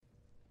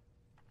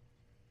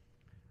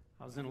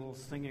I was in a little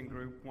singing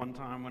group one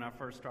time when I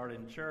first started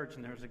in church,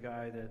 and there was a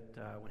guy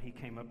that when he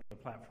came up to a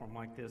platform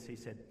like this, he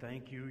said,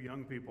 "Thank you,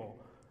 young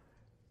people."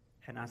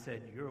 And I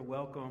said, "You're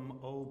welcome,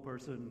 old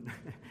person."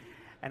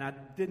 And I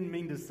didn't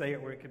mean to say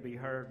it where it could be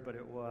heard, but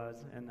it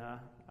was. And I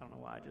don't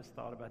know why I just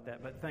thought about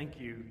that. But thank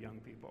you,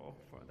 young people,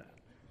 for that.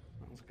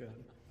 That was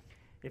good.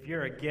 If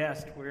you're a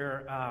guest,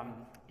 we're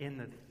in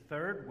the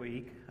third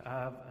week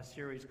of a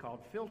series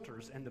called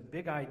Filters. And the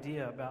big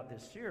idea about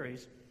this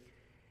series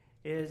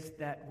is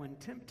that when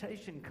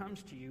temptation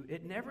comes to you,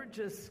 it never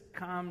just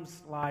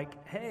comes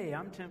like, "Hey,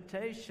 I'm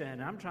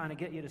temptation. I'm trying to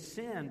get you to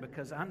sin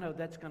because I know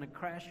that's going to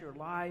crash your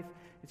life.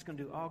 It's going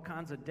to do all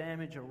kinds of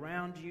damage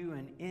around you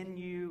and in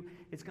you.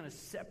 It's going to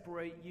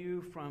separate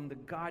you from the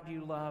God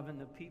you love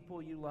and the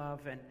people you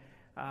love, and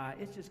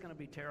it's just going to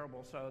be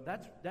terrible." So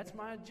that's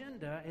my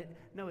agenda.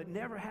 It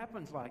never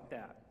happens like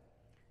that.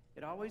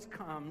 It always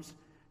comes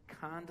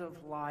kind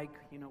of like,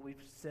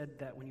 we've said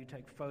that when you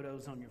take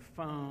photos on your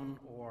phone,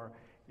 or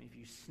if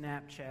you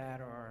Snapchat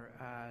or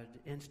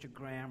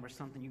Instagram or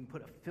something, you can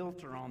put a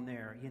filter on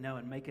there,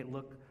 and make it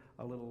look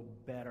a little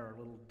better, a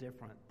little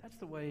different. That's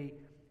the way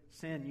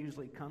sin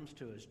usually comes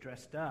to us,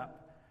 dressed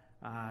up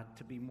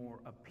to be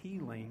more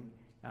appealing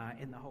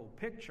in the whole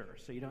picture.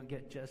 So you don't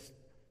get just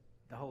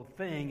the whole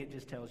thing, it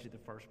just tells you the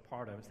first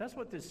part of it. So that's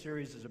what this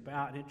series is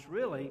about, and it's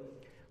really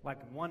like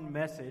one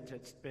message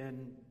that's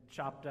been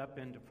chopped up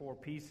into 4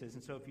 pieces.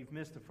 And so if you've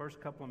missed the first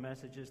couple of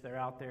messages, they're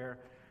out there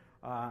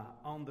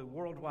on the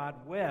World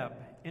Wide Web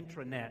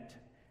intranet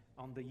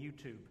on the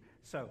YouTube.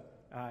 So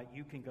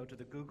you can go to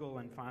the Google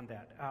and find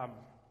that.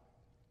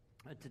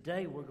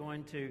 Today we're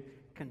going to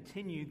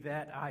continue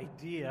that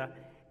idea,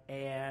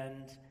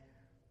 and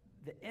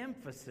the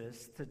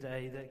emphasis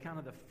today, the kind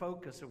of the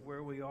focus of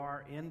where we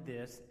are in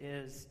this,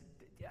 is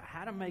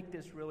how to make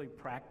this really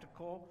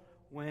practical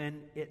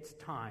when it's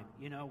time.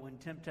 When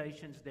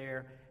temptation's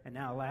there, and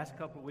now the last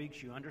couple of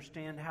weeks you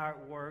understand how it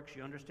works,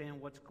 you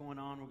understand what's going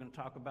on. We're going to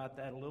talk about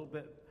that a little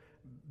bit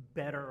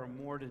better or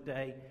more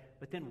today.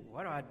 But then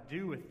what do I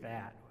do with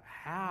that?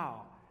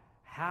 How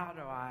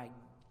do I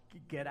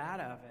get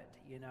out of it,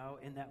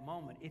 in that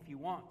moment, if you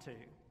want to?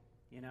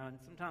 And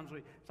sometimes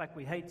it's like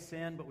we hate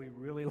sin, but we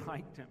really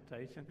like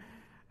temptation.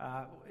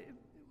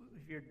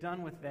 If you're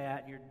done with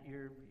that,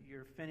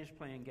 you're finished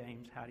playing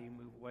games. How do you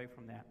move away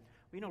from that?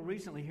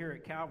 Recently here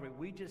at Calvary,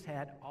 we just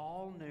had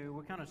all new.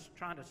 We're kind of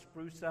trying to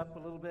spruce up a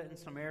little bit in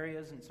some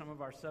areas and some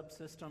of our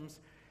subsystems.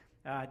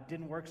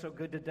 Didn't work so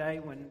good today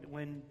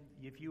when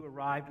if you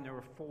arrived and there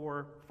were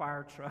 4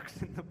 fire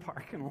trucks in the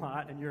parking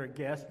lot and you're a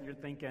guest and you're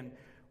thinking,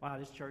 "Wow,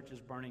 this church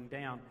is burning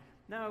down."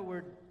 No,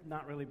 we're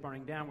not really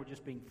burning down. We're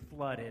just being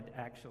flooded,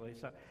 actually.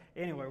 So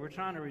anyway, we're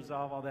trying to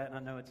resolve all that, and I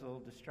know it's a little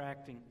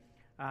distracting.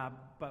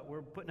 But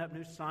we're putting up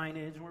new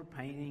signage, and we're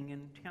painting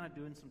and kind of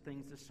doing some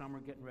things this summer,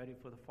 getting ready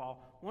for the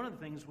fall. One of the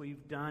things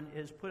we've done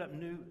is put up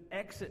new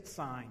exit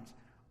signs.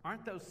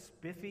 Aren't those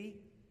spiffy?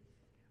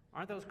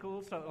 Aren't those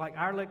cool? So, like,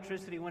 our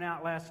electricity went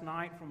out last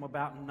night from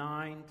about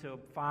 9 to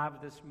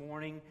 5 this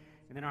morning,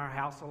 and then our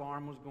house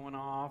alarm was going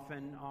off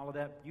and all of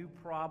that. You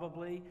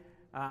probably,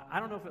 I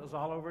don't know if it was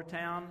all over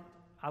town.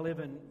 I live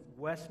in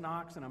West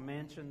Knox in a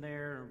mansion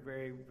there, a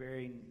very,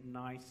 very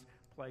nice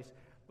place.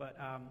 But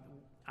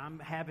I'm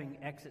having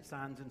exit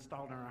signs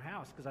installed in our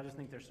house because I just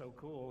think they're so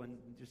cool and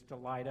just to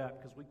light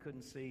up because we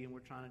couldn't see and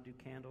we're trying to do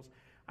candles.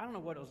 I don't know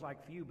what it was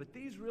like for you, but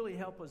these really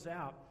help us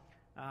out.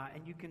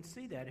 And you can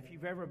see that if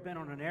you've ever been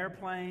on an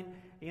airplane,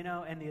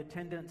 and the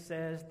attendant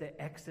says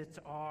the exits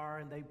are,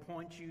 and they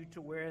point you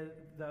to where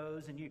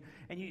those, and you.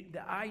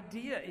 The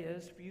idea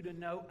is for you to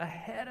know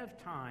ahead of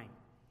time.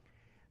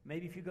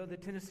 Maybe if you go to the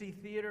Tennessee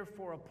Theater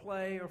for a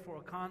play or for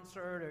a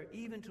concert or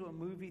even to a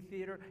movie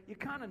theater, you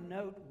kind of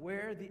note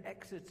where the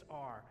exits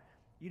are.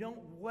 You don't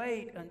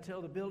wait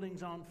until the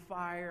building's on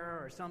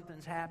fire or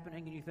something's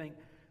happening and you think,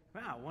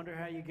 "Wow, I wonder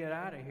how you get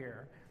out of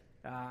here."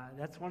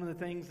 That's one of the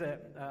things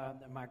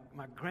that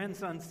my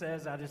grandson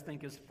says I just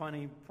think is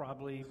funny.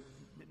 Probably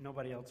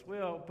nobody else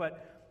will.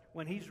 But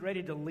when he's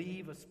ready to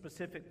leave a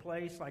specific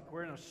place, like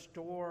we're in a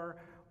store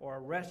or a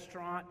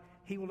restaurant,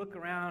 he will look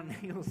around and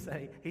he'll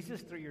say, he's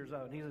just 3 years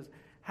old, and he says,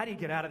 "How do you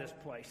get out of this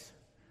place?"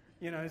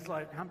 It's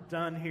like, "I'm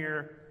done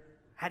here.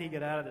 How do you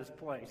get out of this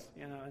place?"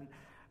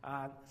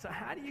 So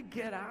how do you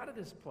get out of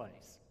this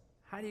place?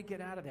 How do you get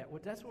out of that? Well,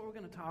 that's what we're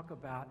going to talk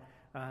about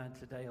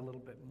today a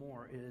little bit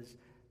more, is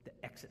the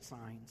exit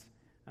signs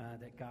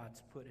that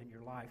God's put in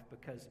your life.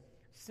 Because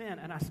sin,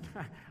 and I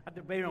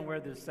debate on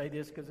whether to say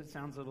this because it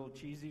sounds a little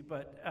cheesy,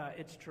 but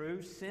it's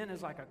true. Sin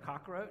is like a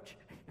cockroach.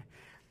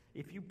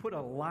 If you put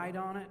a light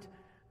on it,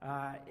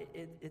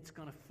 it's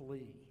going to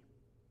flee.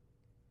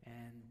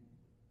 And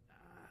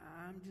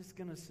I'm just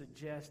going to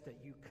suggest that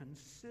you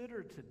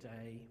consider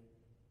today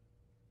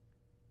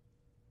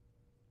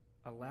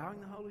allowing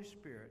the Holy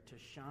Spirit to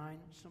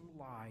shine some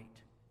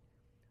light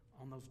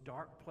on those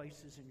dark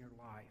places in your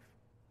life.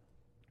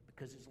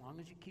 Because as long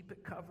as you keep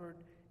it covered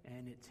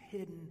and it's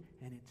hidden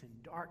and it's in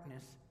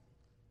darkness,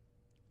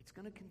 it's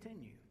going to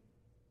continue.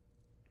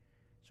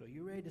 So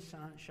you're ready to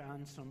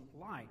shine some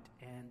light,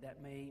 and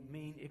that may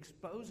mean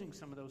exposing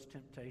some of those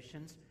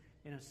temptations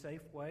in a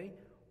safe way,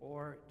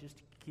 or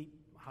just keep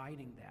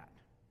hiding that.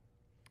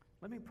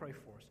 Let me pray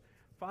for us.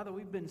 Father,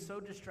 we've been so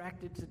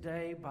distracted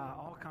today by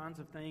all kinds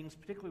of things,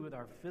 particularly with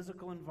our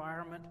physical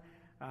environment,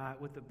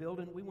 with the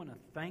building. We want to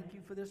thank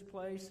you for this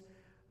place.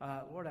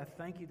 Lord, I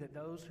thank you that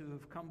those who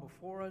have come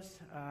before us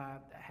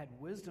had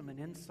wisdom and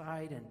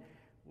insight, and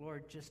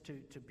Lord, just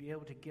to be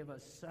able to give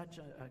us such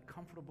a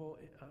comfortable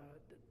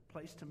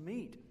place to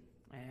meet.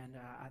 And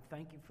I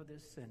thank you for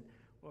this, and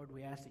Lord,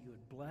 we ask that you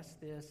would bless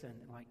this, and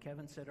like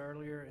Kevin said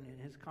earlier and in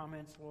his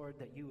comments, Lord,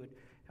 that you would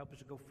help us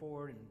to go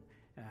forward and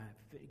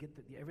get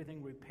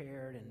everything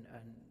repaired and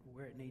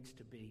where it needs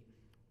to be.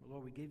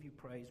 Lord, we give you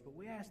praise, but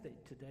we ask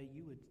that today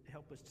you would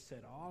help us to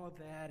set all of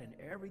that and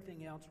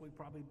everything else we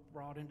probably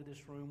brought into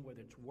this room,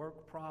 whether it's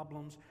work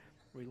problems,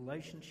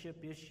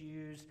 relationship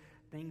issues,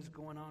 things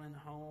going on in the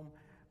home.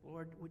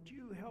 Lord, would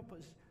you help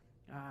us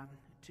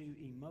to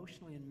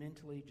emotionally and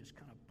mentally just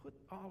kind of put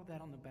all of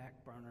that on the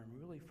back burner and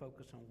really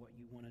focus on what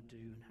you want to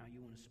do and how you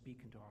want to speak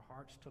into our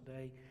hearts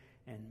today,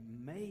 and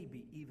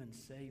maybe even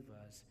save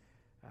us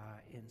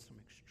in some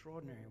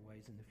extraordinary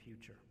ways in the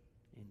future.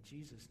 In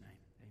Jesus' name,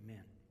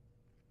 amen.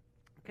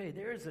 Okay,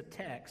 there is a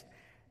text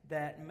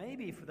that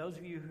maybe for those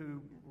of you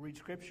who read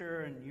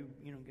Scripture and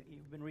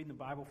you've been reading the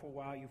Bible for a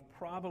while, you've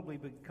probably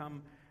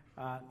become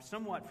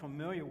somewhat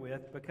familiar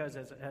with, because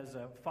as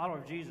a follower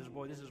of Jesus,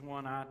 boy, this is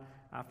one I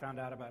found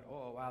out about.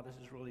 Oh, wow, this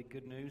is really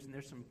good news, and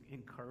there's some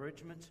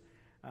encouragements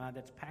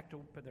that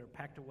are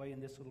packed away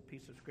in this little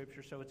piece of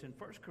Scripture. So it's in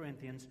 1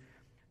 Corinthians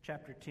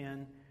chapter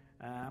 10.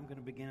 I'm going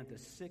to begin at the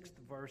 6th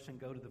verse and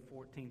go to the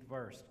 14th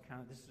verse.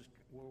 This is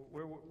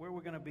where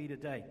we're going to be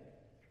today.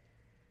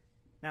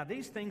 Now,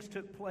 these things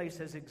took place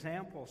as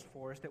examples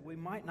for us, that we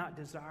might not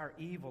desire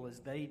evil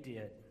as they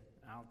did.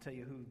 I'll tell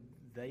you who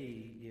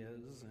they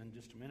is in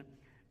just a minute.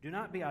 Do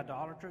not be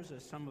idolaters,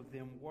 as some of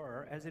them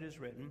were. As it is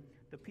written,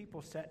 the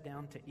people sat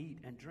down to eat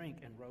and drink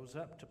and rose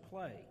up to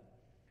play.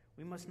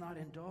 We must not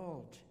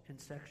indulge in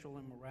sexual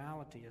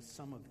immorality, as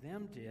some of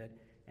them did,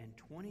 and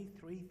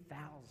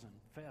 23,000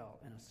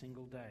 fell in a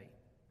single day.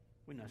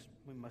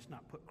 We must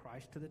not put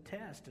Christ to the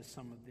test, as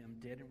some of them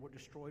did and were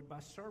destroyed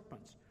by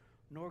serpents,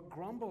 nor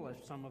grumble as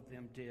some of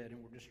them did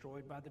and were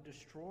destroyed by the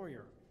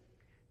destroyer.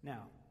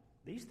 Now,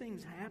 these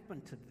things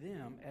happened to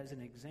them as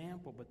an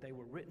example, but they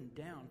were written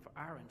down for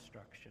our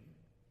instruction,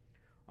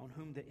 on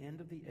whom the end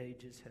of the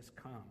ages has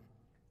come.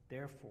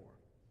 Therefore,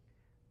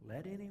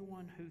 let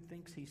anyone who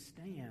thinks he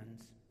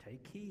stands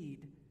take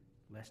heed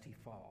lest he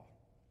fall.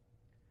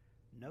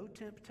 No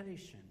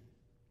temptation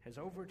has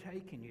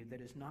overtaken you that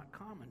is not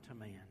common to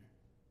man.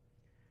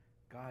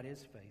 God is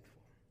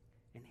faithful,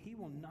 and he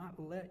will not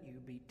let you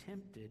be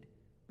tempted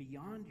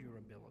beyond your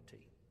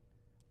ability.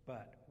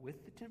 But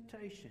with the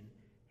temptation,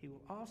 he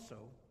will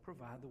also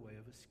provide the way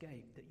of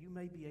escape, that you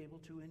may be able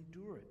to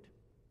endure it.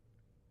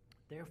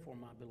 Therefore,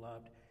 my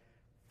beloved,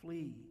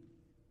 flee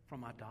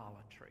from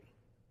idolatry.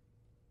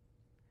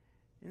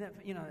 And that,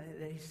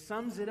 he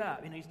sums it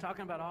up. He's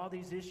talking about all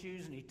these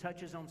issues, and he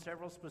touches on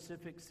several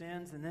specific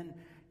sins. And then,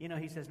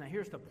 he says, now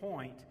here's the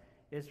point,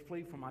 is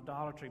flee from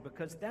idolatry,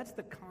 because that's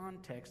the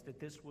context that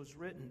this was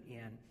written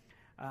in.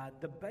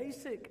 The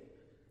basic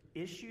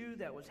issue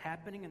that was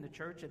happening in the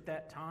church at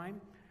that time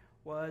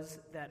was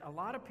that a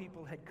lot of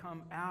people had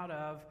come out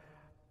of,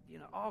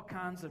 all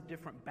kinds of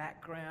different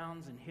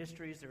backgrounds and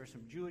histories. There were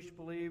some Jewish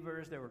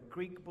believers, there were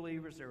Greek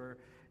believers, there were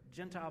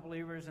Gentile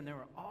believers, and there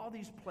were all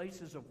these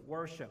places of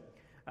worship.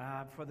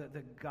 For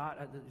the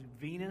god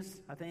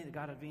Venus, I think the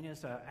god of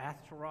Venus,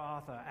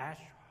 Astaroth,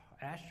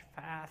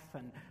 Ashvath,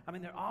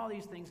 and there are all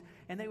these things,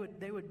 and they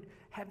would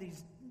have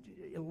these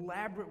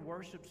elaborate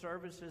worship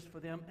services for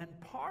them. And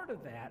part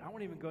of that, I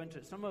won't even go into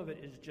it. Some of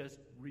it is just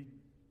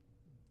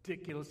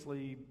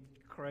ridiculously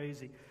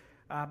crazy.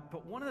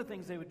 But one of the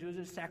things they would do is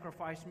just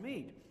sacrifice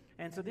meat,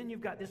 and so then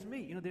you've got this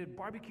meat. They would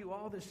barbecue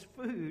all this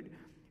food,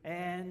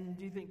 and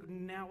you think,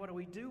 now what do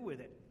we do with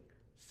it?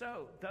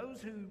 So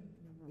those who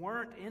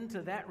weren't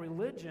into that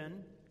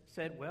religion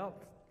said, well,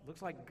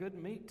 looks like good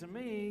meat to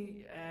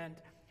me, and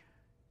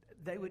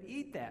they would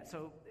eat that.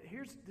 So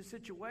here's the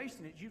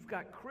situation, is you've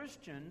got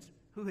Christians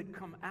who had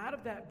come out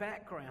of that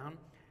background,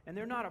 and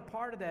they're not a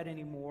part of that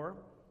anymore,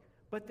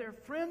 but their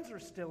friends are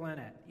still in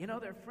it.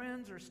 Their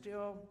friends are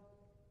still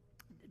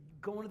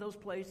going to those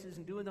places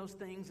and doing those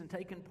things and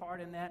taking part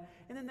in that,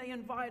 and then they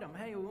invite them,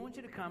 hey, we want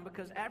you to come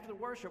because after the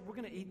worship, we're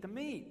going to eat the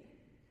meat.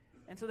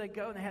 And so they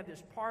go and they have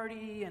this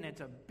party, and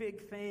it's a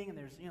big thing, and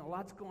there's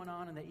lots going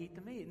on, and they eat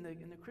the meat. And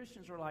the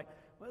Christians are like,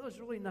 well, there's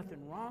really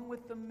nothing wrong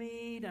with the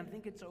meat. I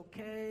think it's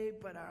okay,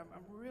 but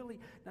I'm really...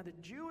 Now, the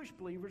Jewish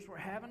believers were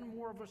having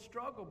more of a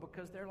struggle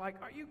because they're like,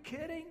 are you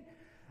kidding?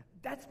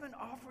 That's been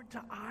offered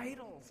to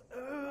idols.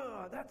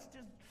 Ugh, that's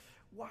just...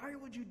 Why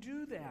would you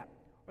do that?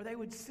 Or they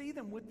would see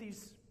them with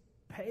these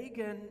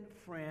pagan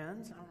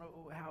friends. I don't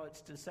know how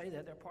it's to say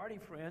that. They're party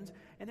friends,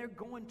 and they're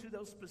going to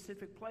those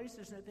specific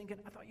places, and they're thinking,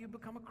 I thought you'd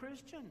become a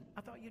Christian.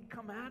 I thought you'd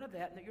come out of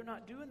that, and that you're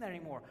not doing that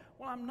anymore.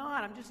 Well, I'm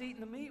not. I'm just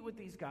eating the meat with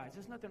these guys.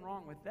 There's nothing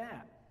wrong with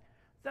that.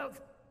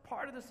 That's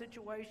part of the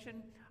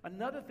situation.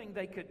 Another thing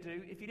they could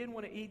do, if you didn't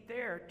want to eat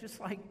there, just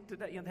like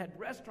today, they had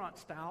restaurant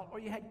style, or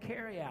you had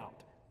carry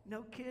out.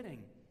 No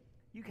kidding.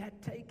 You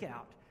had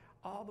takeout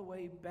all the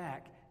way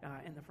back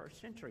in the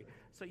first century.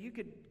 So you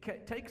could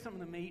take some of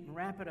the meat and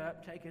wrap it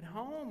up, take it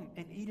home,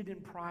 and eat it in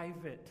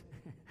private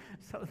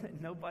so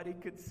that nobody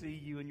could see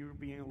you and you were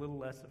being a little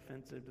less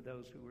offensive to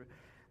those who were,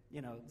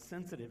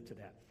 sensitive to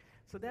that.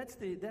 So that's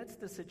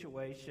the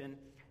situation.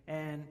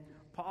 And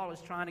Paul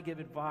is trying to give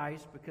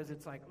advice because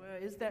it's like, well,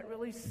 is that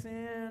really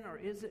sin or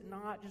is it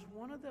not? Just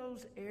one of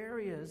those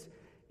areas,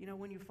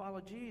 when you follow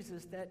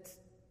Jesus, that's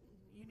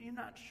you're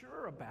not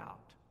sure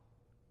about.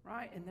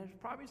 Right? And there's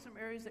probably some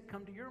areas that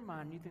come to your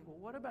mind. And you think, well,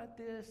 what about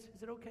this?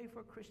 Is it okay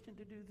for a Christian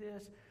to do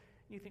this?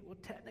 And you think, well,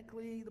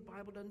 technically the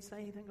Bible doesn't say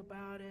anything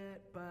about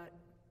it, but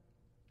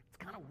it's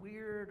kind of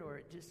weird, or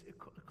it just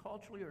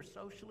culturally or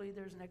socially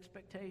there's an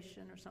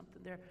expectation or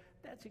something there.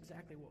 That's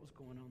exactly what was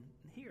going on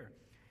here.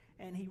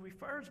 And he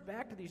refers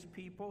back to these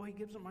people. He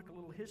gives them like a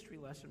little history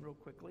lesson real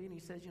quickly. And he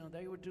says,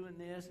 they were doing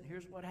this, and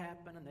here's what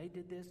happened, and they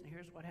did this, and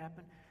here's what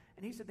happened.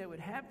 And he said they would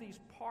have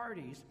these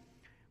parties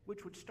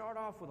which would start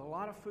off with a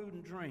lot of food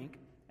and drink,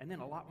 and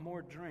then a lot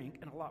more drink,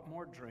 and a lot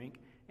more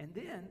drink. And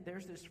then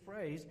there's this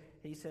phrase,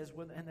 he says,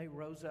 and they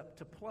rose up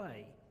to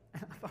play.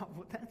 And I thought,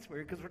 well, that's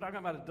weird, because we're talking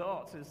about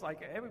adults. It's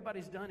like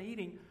everybody's done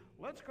eating.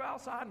 Let's go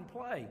outside and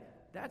play.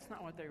 That's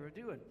not what they were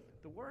doing.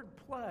 The word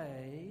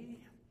play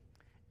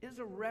is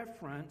a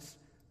reference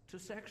to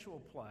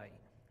sexual play.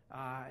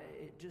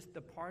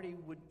 The party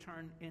would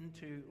turn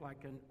into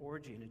like an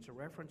orgy, and it's a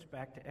reference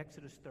back to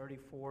Exodus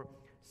 34,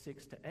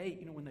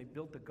 6-8. When they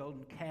built the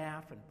golden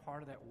calf, and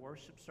part of that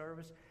worship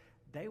service,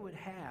 they would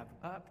have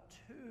up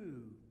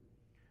to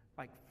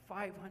like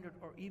 500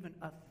 or even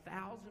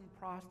 1,000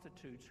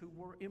 prostitutes who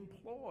were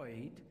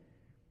employed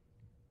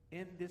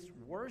in this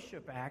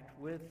worship act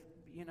with,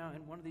 in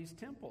one of these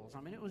temples.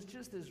 I mean, it was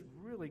just this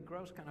really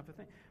gross kind of a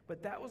thing.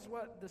 But that was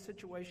what the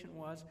situation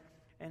was.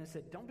 And it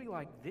said, don't be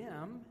like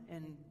them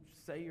and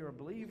say you're a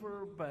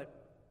believer,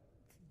 but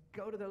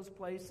go to those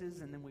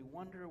places, and then we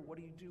wonder, what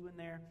are you doing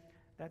there?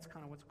 That's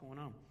kind of what's going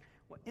on.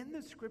 Well, in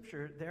the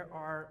scripture, there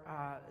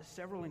are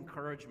several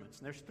encouragements.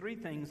 And there's 3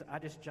 things I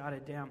just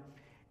jotted down.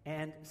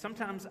 And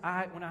sometimes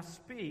when I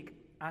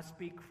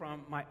speak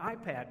from my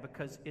iPad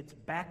because it's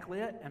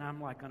backlit, and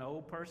I'm like an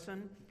old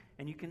person,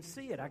 and you can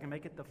see it. I can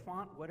make it the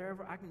font,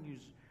 whatever. I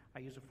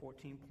use a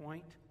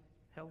 14-point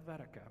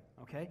Helvetica,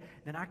 okay?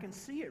 Then I can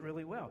see it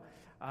really well.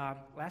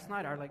 Last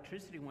night our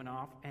electricity went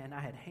off, and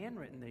I had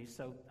handwritten these,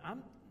 so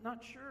I'm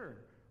not sure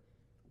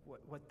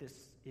what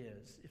this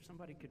is. If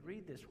somebody could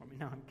read this for me.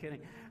 No, I'm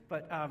kidding.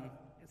 But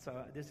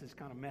so this is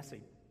kind of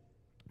messy.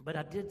 But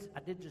I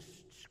did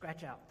just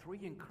scratch out 3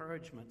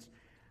 encouragements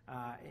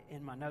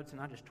in my notes,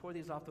 and I just tore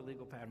these off the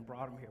legal pad and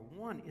brought them here.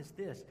 One is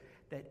this,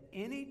 that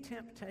any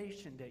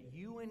temptation that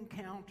you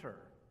encounter,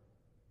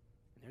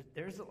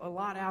 there's a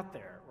lot out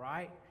there,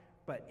 right?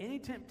 But any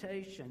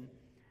temptation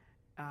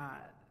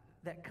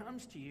that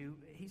comes to you,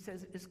 he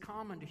says, is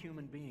common to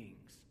human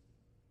beings.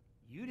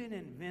 You didn't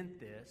invent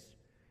this.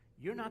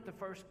 You're not the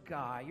first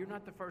guy. You're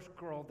not the first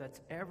girl that's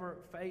ever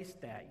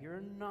faced that.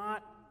 You're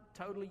not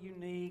totally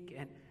unique,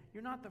 and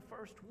you're not the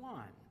first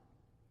one.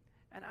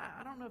 And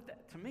I don't know if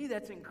that, to me,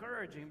 that's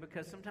encouraging,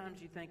 because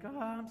sometimes you think, oh,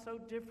 I'm so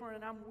different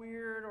and I'm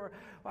weird, or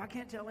I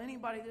can't tell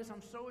anybody this.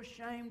 I'm so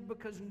ashamed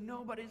because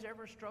nobody's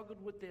ever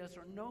struggled with this,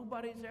 or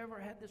nobody's ever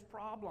had this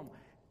problem.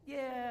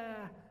 Yeah,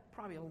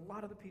 probably a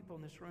lot of the people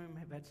in this room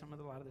have had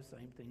a lot of the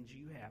same things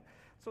you have.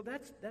 So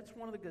that's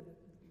one of the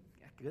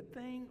good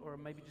thing, or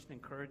maybe just an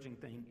encouraging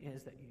thing,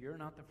 is that you're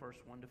not the first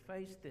one to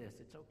face this.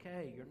 It's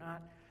okay.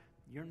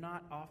 You're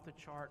not off the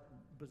chart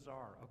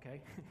bizarre,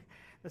 okay?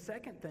 The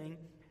second thing,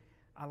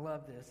 I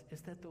love this,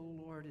 is that the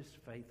Lord is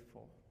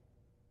faithful.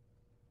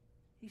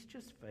 He's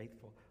just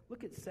faithful.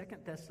 Look at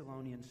 2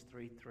 Thessalonians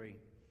 3:3.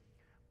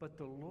 But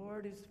the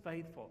Lord is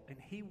faithful, and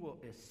he will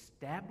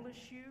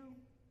establish you,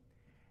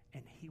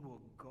 and he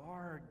will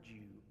guard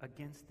you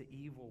against the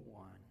evil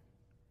one.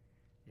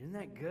 Isn't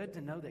that good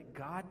to know that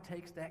God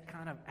takes that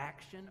kind of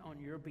action on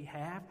your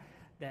behalf,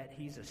 that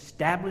he's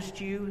established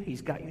you,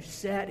 he's got you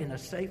set in a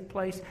safe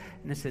place,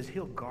 and it says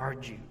he'll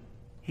guard you.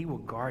 He will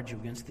guard you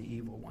against the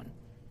evil one.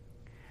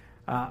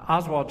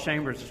 Oswald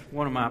Chambers is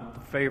one of my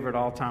favorite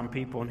all-time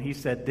people, and he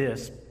said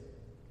this.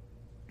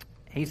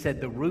 He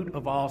said, the root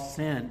of all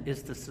sin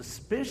is the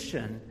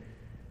suspicion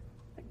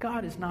that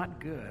God is not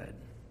good.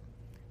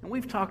 And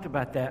we've talked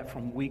about that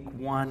from week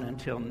 1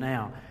 until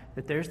now,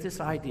 that there's this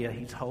idea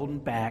he's holding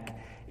back.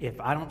 If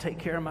I don't take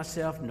care of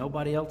myself,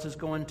 nobody else is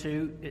going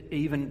to,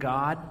 even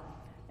God.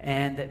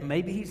 And that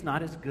maybe he's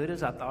not as good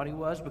as I thought he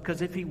was,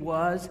 because if he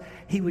was,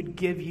 he would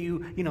give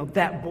you,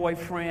 that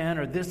boyfriend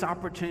or this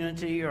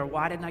opportunity, or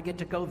why didn't I get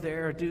to go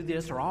there or do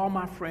this, or all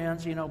my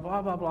friends,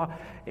 blah, blah, blah.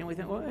 And we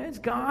think, well, it's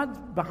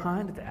God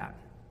behind that.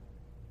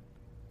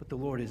 But the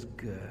Lord is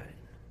good.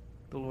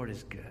 The Lord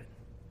is good.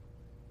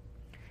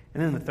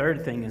 And then the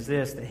third thing is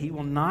this, that he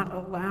will not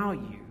allow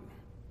you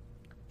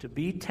to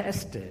be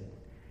tested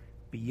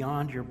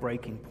beyond your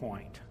breaking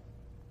point.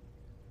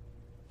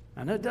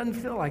 I know it doesn't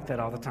feel like that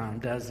all the time,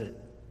 does it?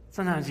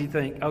 Sometimes you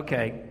think,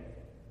 okay,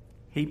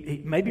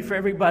 he maybe for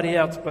everybody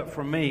else, but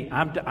for me,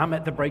 I'm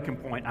at the breaking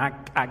point.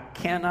 I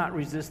cannot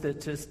resist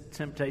this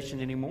temptation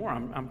anymore.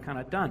 I'm kind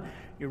of done.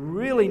 You're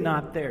really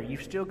not there.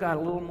 You've still got a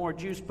little more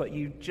juice, but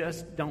you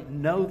just don't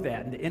know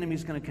that. And the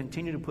enemy's going to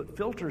continue to put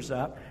filters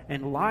up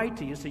and lie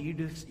to you, so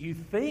you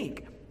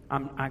think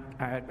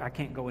I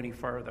can't go any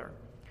further.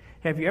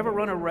 Have you ever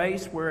run a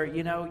race where,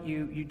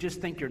 you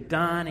just think you're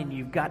done and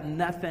you've got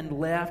nothing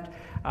left?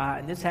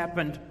 And this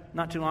happened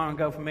not too long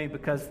ago for me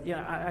because,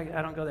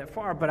 I don't go that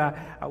far, but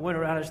I went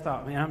around and just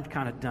thought, man, I'm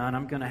kind of done.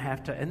 I'm going to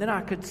have to. And then I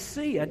could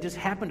see, I just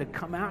happened to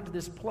come out to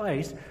this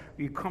place.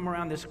 You come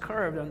around this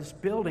curve on this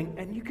building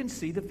and you can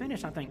see the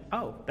finish. I think,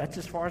 oh, that's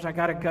as far as I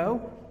got to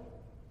go?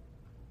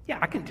 Yeah,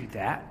 I can do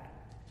that.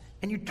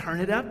 And you turn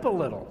it up a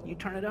little.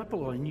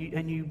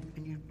 And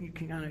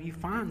you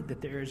find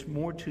that there is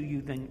more to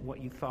you than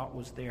what you thought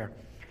was there.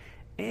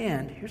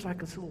 And here's like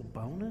this little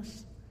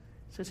bonus.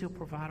 It says he'll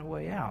provide a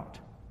way out.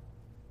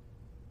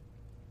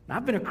 Now,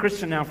 I've been a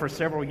Christian now for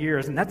several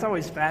years, and that's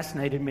always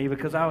fascinated me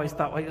because I always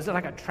thought, is it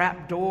like a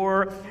trap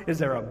door? Is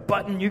there a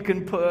button you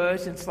can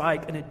push? It's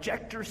like an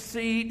ejector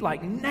seat,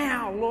 like,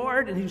 now,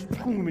 Lord, and he's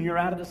boom, and you're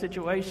out of the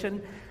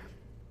situation.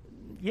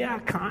 Yeah,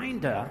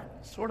 kinda,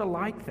 sort of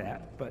like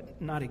that, but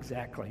not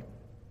exactly.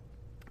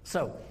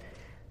 So,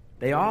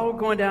 they all are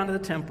going down to the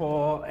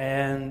temple,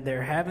 and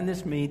they're having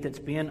this meat that's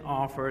being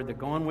offered. They're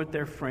going with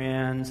their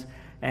friends,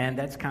 and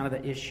that's kind of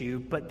the issue.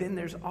 But then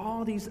there's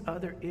all these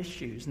other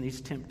issues and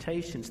these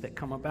temptations that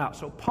come about.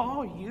 So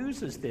Paul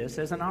uses this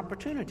as an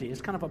opportunity.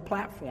 It's kind of a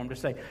platform to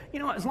say,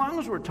 as long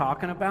as we're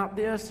talking about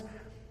this,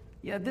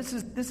 yeah, this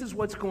is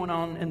what's going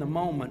on in the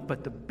moment,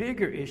 but the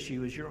bigger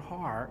issue is your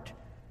heart.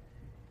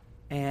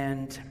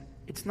 And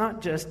it's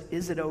not just,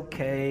 is it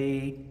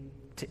okay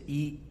to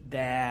eat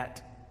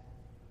that?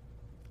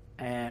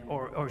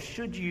 Or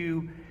should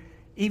you,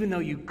 even though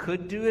you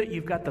could do it,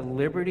 you've got the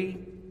liberty.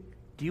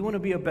 Do you want to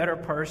be a better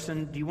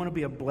person? Do you want to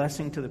be a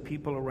blessing to the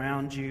people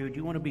around you? Do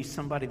you want to be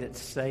somebody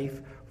that's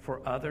safe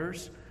for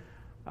others?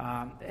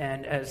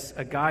 And as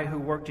a guy who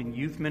worked in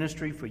youth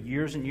ministry for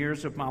years and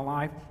years of my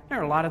life, there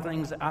are a lot of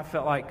things that I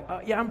felt like,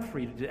 I'm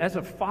free to do. As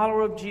a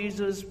follower of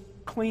Jesus,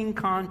 clean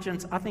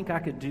conscience, I think I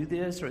could do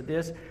this or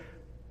this.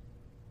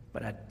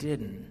 But I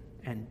didn't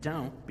and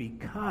don't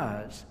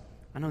because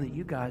I know that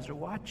you guys are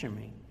watching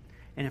me.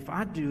 And if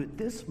I do it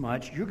this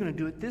much, you're going to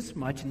do it this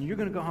much, and you're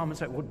going to go home and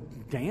say, well,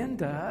 Dan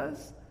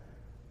does.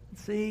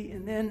 See,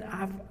 and then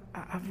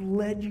I've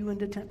led you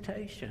into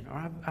temptation,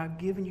 or I've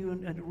given you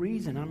a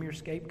reason. I'm your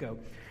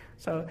scapegoat.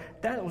 So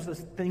that was the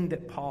thing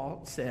that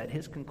Paul said.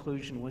 His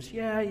conclusion was,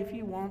 yeah, if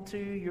you want to,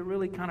 you're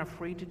really kind of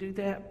free to do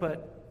that,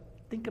 but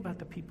think about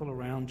the people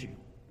around you.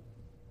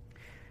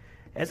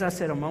 As I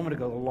said a moment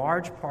ago, a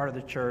large part of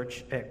the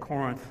church at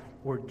Corinth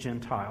were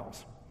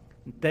Gentiles.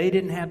 They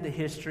didn't have the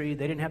history,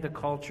 they didn't have the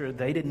culture,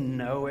 they didn't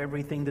know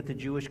everything that the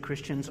Jewish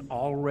Christians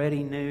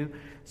already knew.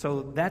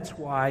 So that's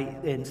why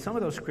in some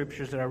of those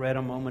scriptures that I read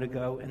a moment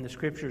ago and the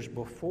scriptures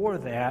before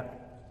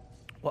that,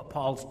 what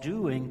Paul's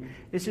doing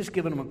is just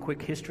giving them a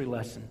quick history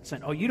lesson,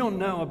 saying, you don't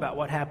know about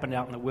what happened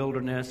out in the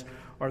wilderness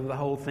or the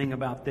whole thing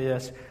about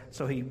this.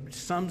 So he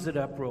sums it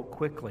up real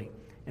quickly.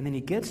 And then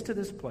he gets to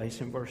this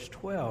place in verse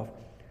 12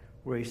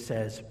 where he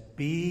says,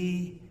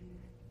 be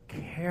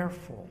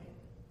careful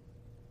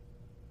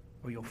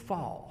or you'll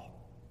fall.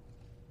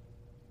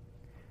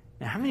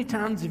 Now, how many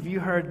times have you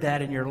heard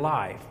that in your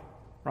life,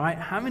 right?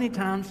 How many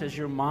times has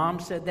your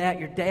mom said that?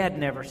 Your dad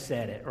never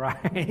said it,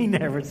 right? He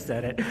never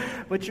said it.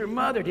 But your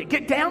mother did.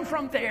 Get down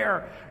from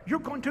there. You're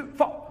going to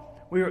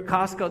fall. We were at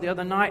Costco the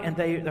other night, and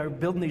they're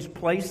building these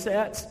play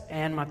sets,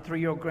 and my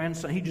 3-year-old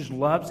grandson, he just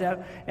loves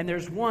that. And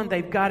there's one,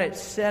 they've got it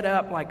set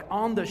up like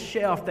on the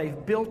shelf.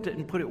 They've built it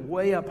and put it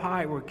way up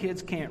high where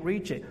kids can't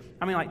reach it.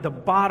 I mean, like the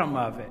bottom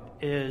of it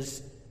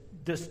is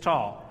this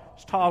tall.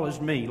 As tall as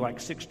me, like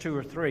 6'2"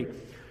 or 3.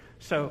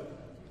 So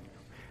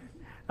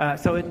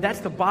that's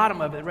the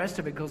bottom of it. The rest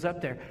of it goes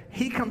up there.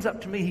 He comes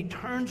up to me. He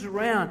turns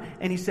around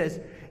and he says,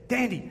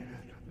 Dandy,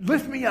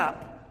 lift me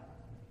up.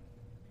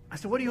 I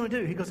said, what do you want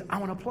to do? He goes, I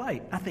want to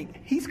play. I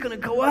think, he's going to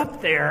go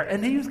up there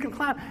and he's going to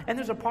climb. And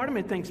there's a part of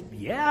me that thinks,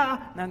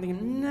 yeah. And I'm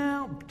thinking,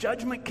 no,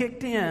 judgment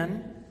kicked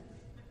in.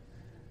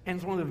 And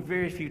it's one of the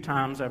very few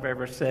times I've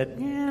ever said,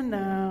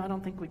 no, I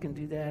don't think we can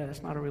do that.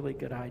 That's not a really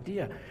good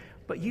idea.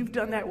 But you've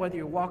done that whether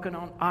you're walking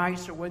on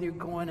ice or whether you're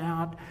going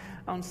out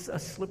on a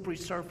slippery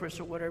surface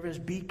or whatever it is.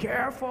 Be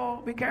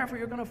careful. Be careful.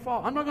 You're going to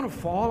fall. I'm not going to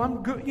fall.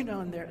 I'm good.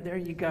 And there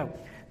you go.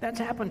 That's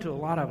happened to a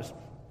lot of us.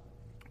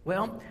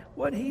 Well,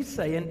 what he's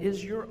saying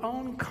is your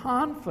own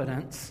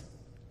confidence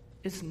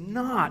is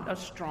not a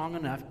strong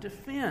enough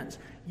defense.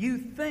 You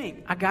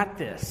think, I got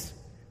this.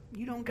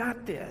 You don't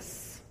got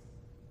this.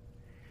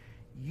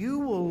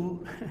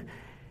 You'll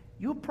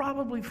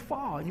probably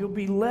fall, and you'll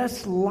be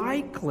less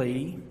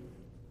likely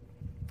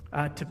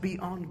to be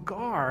on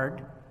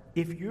guard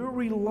if you're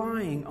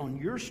relying on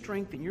your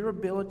strength and your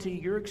ability,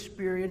 your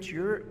experience,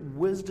 your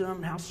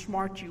wisdom, how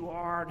smart you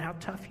are and how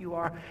tough you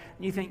are,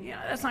 and you think,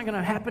 yeah, that's not going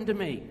to happen to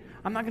me.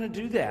 I'm not going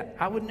to do that.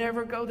 I would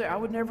never go there. I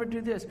would never do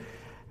this.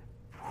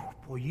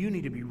 Boy, you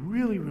need to be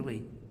really,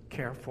 really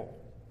careful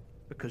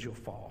because you'll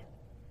fall.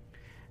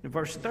 In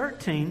verse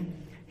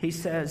 13, he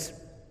says,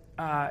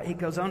 he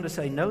goes on to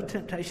say, no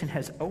temptation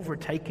has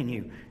overtaken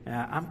you.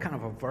 I'm kind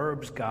of a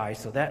verbs guy,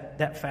 so that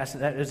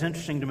is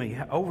interesting to me.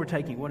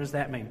 Overtaking, what does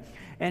that mean?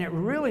 And it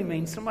really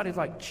means somebody's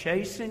like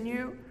chasing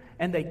you,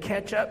 and they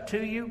catch up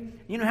to you.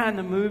 You know how in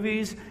the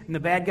movies, and the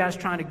bad guy's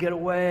trying to get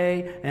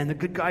away, and the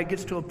good guy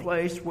gets to a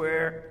place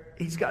where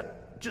he's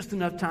got just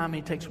enough time, and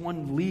he takes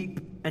one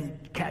leap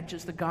and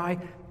catches the guy?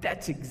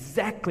 That's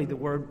exactly the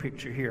word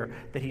picture here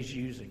that he's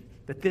using.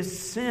 That this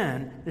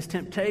sin, this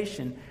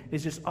temptation,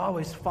 is just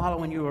always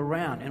following you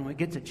around. And when it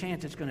gets a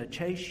chance, it's going to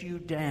chase you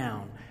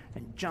down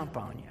and jump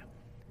on you.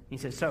 He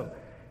says, so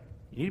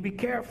you need to be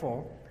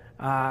careful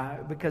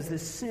because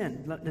this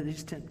sin,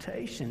 this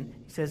temptation,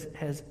 he says,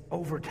 has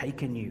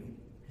overtaken you.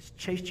 It's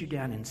chased you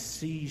down and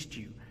seized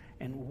you.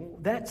 And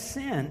that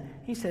sin,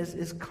 he says,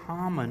 is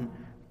common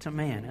to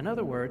man. In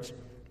other words,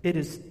 it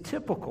is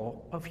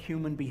typical of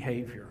human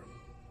behavior.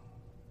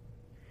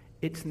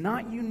 It's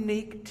not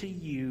unique to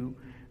you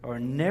or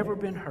never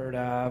been heard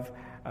of.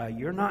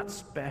 You're not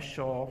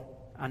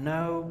special. I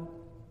know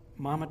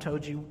Mama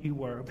told you you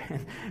were,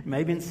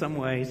 maybe in some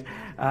ways,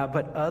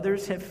 but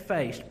others have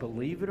faced,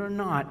 believe it or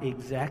not,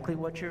 exactly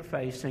what you're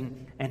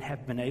facing and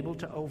have been able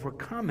to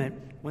overcome it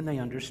when they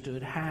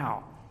understood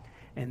how.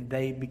 And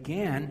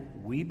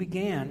we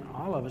began,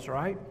 all of us,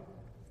 right,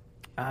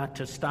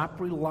 to stop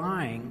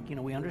relying.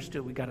 We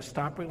understood we got to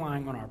stop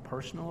relying on our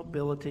personal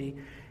ability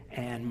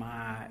and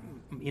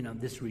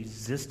this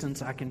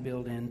resistance I can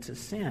build into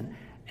sin,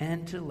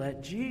 and to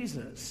let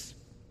Jesus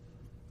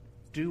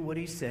do what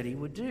he said he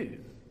would do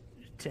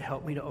to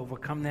help me to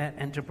overcome that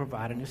and to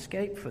provide an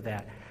escape for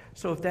that.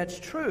 So if that's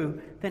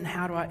true, then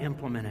how do I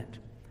implement it?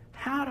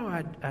 How do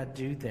I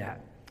do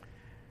that?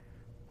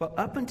 Well,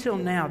 up until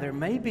now, there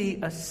may be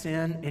a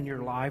sin in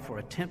your life or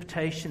a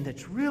temptation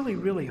that's really,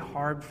 really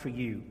hard for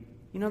you.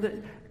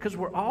 Because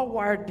we're all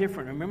wired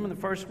different. Remember the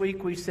first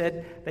week we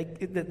said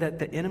that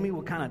the enemy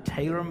will kind of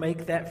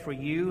tailor-make that for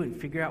you and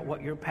figure out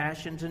what your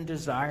passions and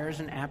desires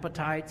and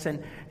appetites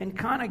and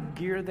kind of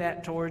gear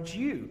that towards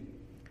you.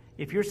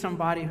 If you're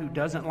somebody who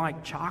doesn't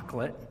like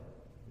chocolate,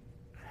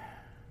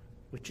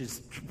 which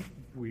is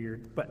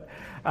weird, but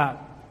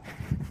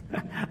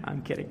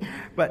I'm kidding.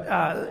 But,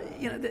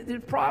 they're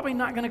probably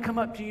not going to come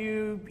up to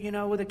you,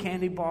 with a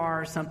candy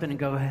bar or something and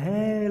go,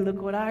 hey, look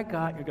what I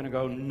got. You're going to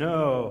go,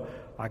 no,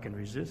 I can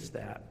resist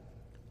that.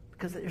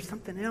 Because there's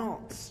something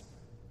else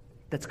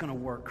that's going to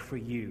work for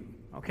you,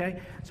 okay?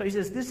 So he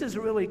says this is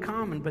really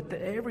common, but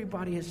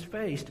everybody has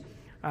faced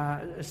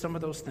some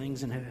of those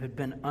things and have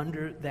been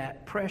under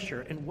that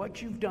pressure. And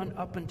what you've done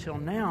up until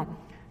now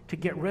to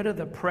get rid of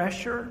the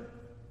pressure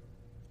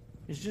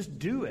is just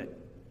do it.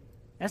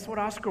 That's what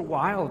Oscar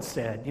Wilde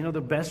said. The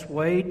best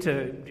way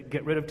to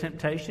get rid of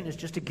temptation is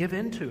just to give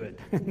into it,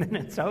 and then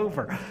it's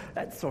over.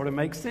 That sort of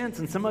makes sense.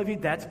 And some of you,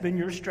 that's been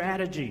your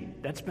strategy.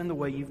 That's been the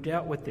way you've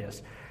dealt with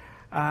this.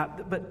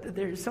 But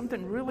there's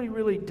something really,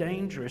 really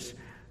dangerous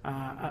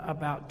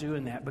about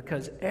doing that,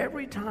 because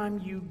every time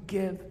you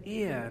give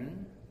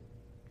in,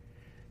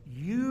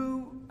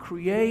 you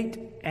create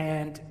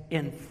and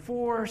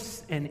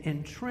enforce and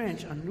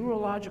entrench a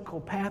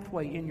neurological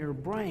pathway in your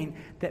brain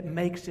that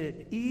makes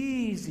it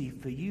easy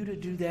for you to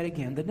do that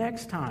again the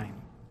next time.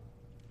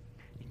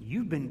 And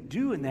you've been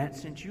doing that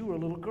since you were a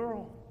little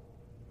girl,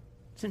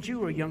 since you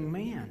were a young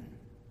man.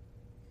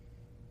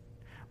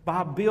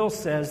 Bob Beal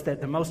says that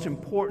the most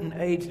important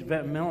age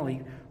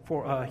developmentally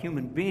for a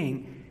human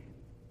being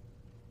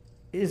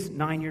is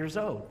 9 years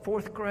old,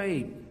 4th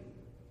grade.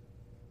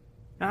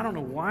 Now, I don't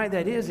know why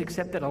that is,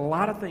 except that a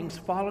lot of things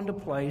fall into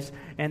place,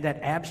 and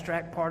that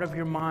abstract part of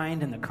your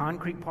mind and the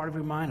concrete part of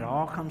your mind, it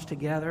all comes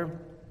together,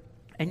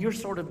 and you're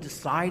sort of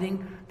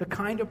deciding the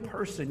kind of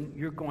person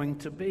you're going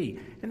to be.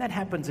 And that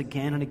happens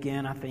again and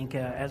again, I think,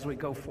 as we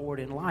go forward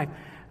in life.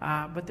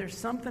 But there's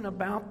something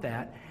about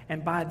that,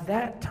 and by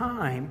that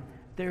time,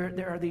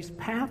 there are these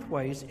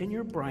pathways in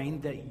your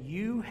brain that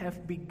you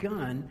have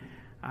begun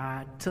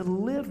to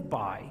live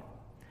by.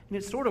 And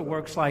it sort of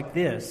works like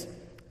this.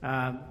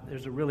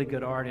 There's a really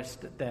good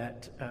artist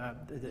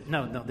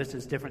no, this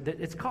is different.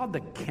 It's called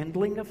the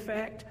kindling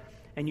effect,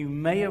 and you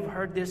may have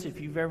heard this if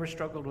you've ever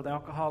struggled with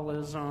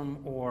alcoholism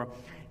or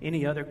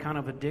any other kind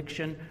of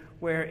addiction,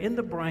 where in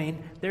the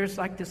brain there's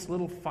like this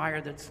little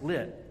fire that's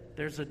lit.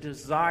 There's a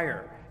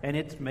desire, and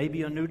it's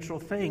maybe a neutral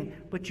thing,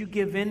 but you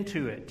give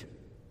into it.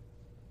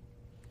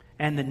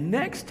 And the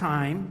next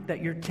time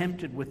that you're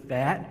tempted with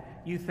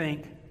that, you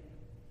think,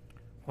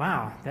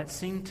 wow, that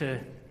seemed to...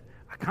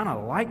 I kind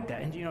of like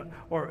that, and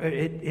or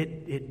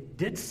it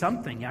did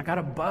something. I got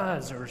a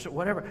buzz or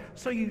whatever.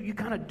 So you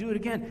kind of do it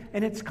again,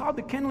 and it's called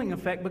the kindling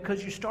effect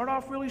because you start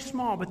off really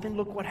small, but then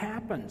look what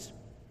happens.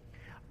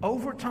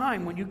 Over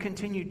time, when you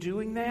continue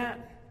doing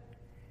that,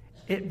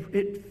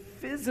 It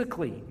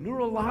physically,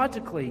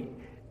 neurologically,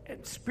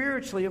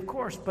 spiritually, of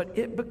course, but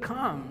it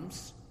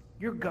becomes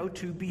your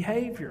go-to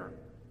behavior.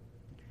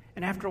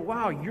 And after a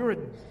while, you're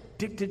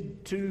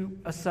addicted to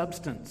a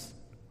substance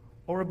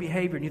or a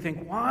behavior. And you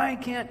think, why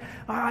can't,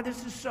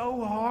 this is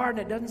so hard.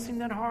 And it doesn't seem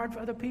that hard for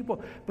other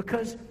people.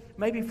 Because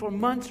maybe for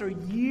months or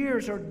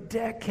years or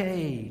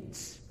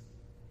decades,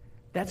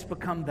 that's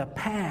become the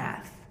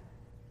path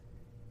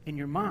in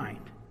your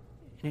mind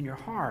and in your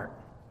heart.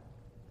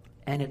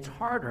 And it's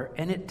harder,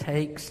 and it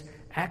takes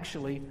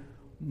actually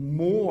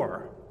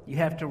more. You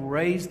have to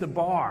raise the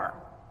bar.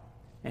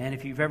 And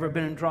if you've ever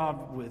been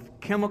involved with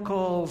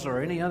chemicals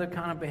or any other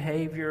kind of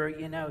behavior,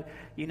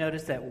 you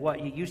notice that what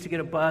you used to get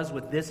a buzz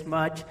with this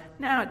much,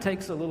 now it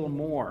takes a little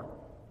more.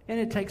 And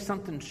it takes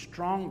something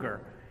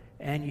stronger.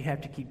 And you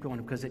have to keep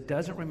going because it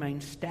doesn't remain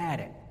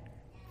static,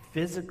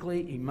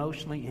 physically,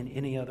 emotionally, in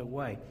any other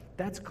way.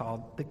 That's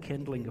called the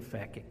kindling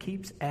effect. It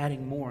keeps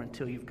adding more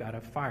until you've got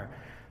a fire.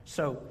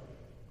 So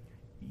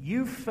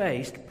you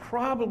faced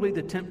probably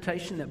the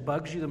temptation that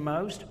bugs you the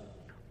most.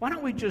 Why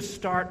don't we just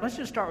start? Let's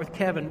just start with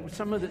Kevin.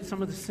 Some of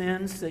the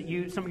sins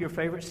that some of your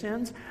favorite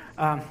sins.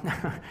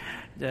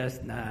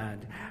 Just not.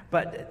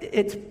 But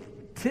it's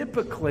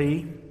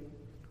typically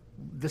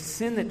the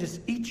sin that just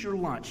eats your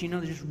lunch.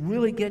 That just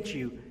really gets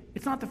you.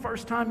 It's not the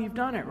first time you've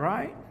done it,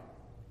 right?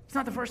 It's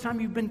not the first time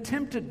you've been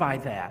tempted by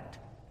that.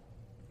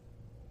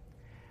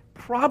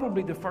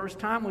 Probably the first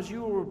time was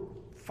you were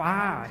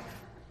 5,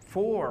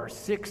 4,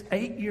 6,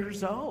 8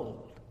 years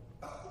old.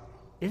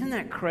 Isn't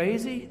that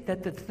crazy?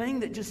 That the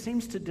thing that just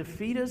seems to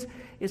defeat us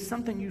is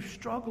something you've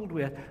struggled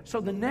with. So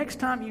the next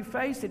time you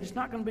face it, it's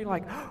not going to be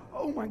like,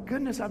 oh my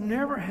goodness, I've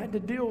never had to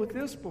deal with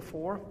this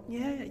before.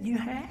 Yeah, you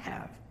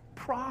have.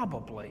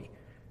 Probably.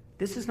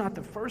 This is not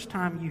the first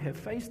time you have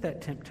faced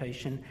that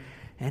temptation,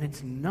 and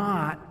it's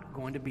not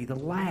going to be the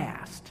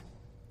last.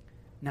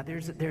 Now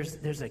there's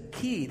a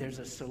key, there's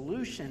a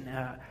solution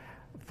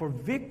for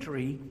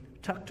victory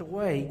tucked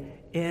away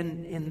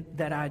in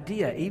that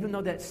idea. Even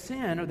though that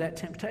sin or that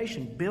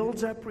temptation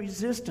builds up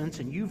resistance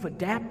and you've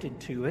adapted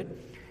to it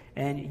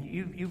and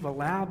you've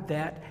allowed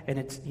that, and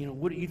it's,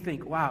 what do you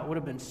think? Wow, it would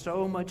have been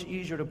so much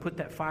easier to put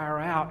that fire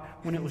out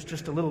when it was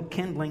just a little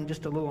kindling,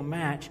 just a little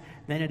match,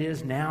 than it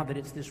is now that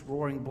it's this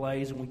roaring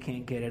blaze and we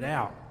can't get it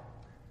out.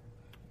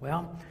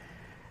 Well,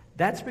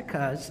 that's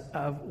because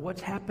of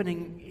what's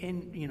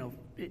happening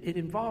it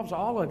involves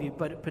all of you,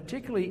 but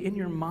particularly in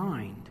your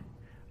mind.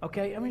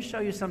 Okay, let me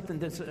show you something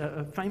that's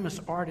a famous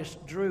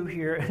artist drew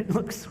here. It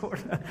looks sort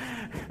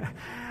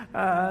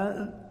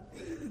of,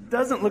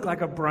 doesn't look like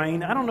a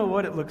brain. I don't know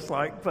what it looks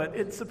like, but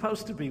it's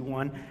supposed to be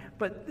one.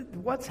 But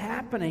what's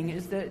happening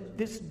is that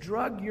this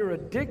drug you're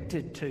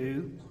addicted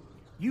to,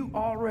 you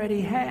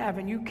already have,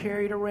 and you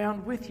carry it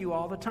around with you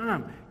all the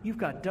time. You've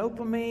got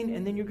dopamine,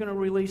 and then you're going to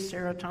release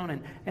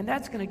serotonin. And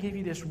that's going to give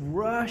you this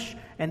rush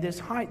and this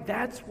high.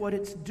 That's what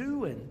it's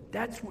doing.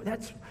 That's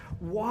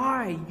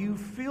why you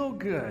feel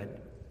good.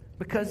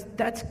 Because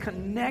that's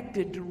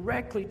connected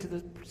directly to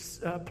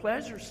the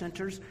pleasure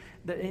centers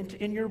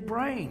in your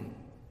brain.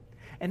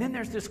 And then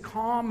there's this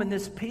calm and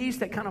this peace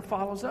that kind of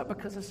follows up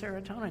because of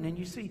serotonin. And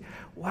you see,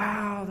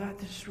 wow,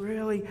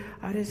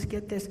 I just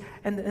get this.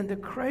 And the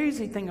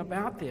crazy thing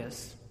about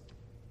this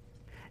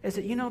is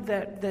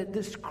that that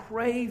this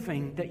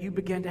craving that you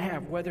begin to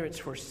have, whether it's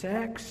for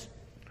sex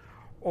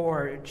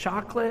or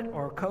chocolate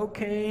or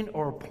cocaine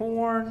or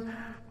porn,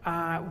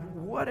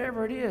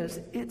 whatever it is,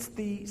 it's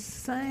the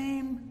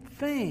same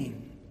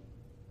thing.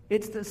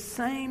 It's the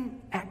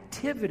same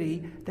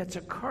activity that's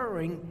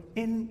occurring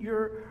in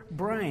your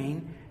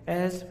brain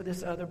as for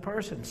this other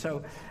person.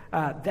 So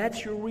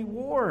that's your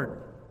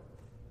reward.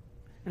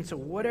 And so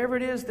whatever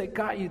it is that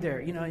got you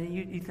there,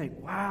 you think,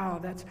 wow,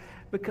 that's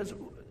because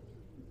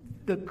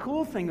the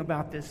cool thing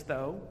about this,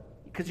 though,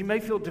 because you may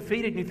feel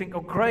defeated and you think,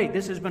 oh, great,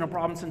 this has been a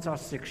problem since I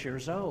was 6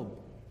 years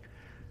old.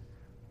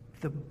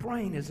 The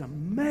brain is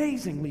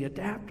amazingly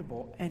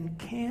adaptable and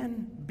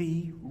can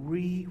be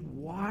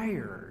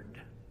rewired.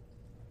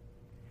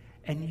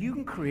 And you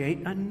can create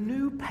a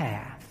new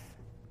path,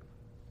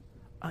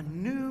 a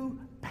new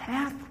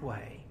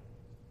pathway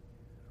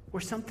where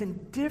something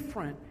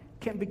different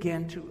can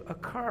begin to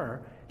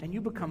occur and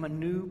you become a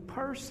new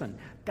person.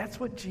 That's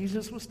what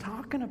Jesus was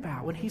talking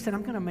about when he said,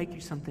 I'm going to make you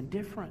something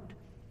different.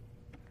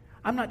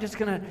 I'm not just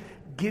going to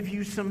give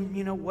you some,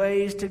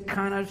 ways to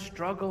kind of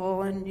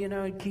struggle and,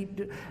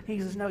 keep. He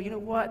says, no, you know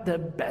what? The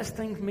best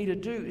thing for me to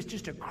do is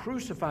just to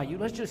crucify you.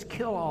 Let's just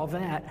kill all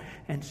that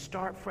and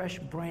start fresh,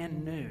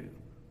 brand new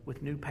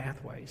with new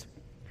pathways.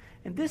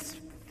 And this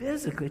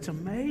physically, it's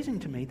amazing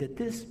to me that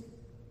this,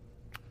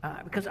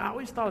 because I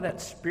always thought of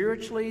that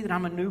spiritually, that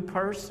I'm a new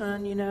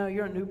person,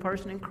 you're a new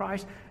person in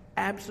Christ.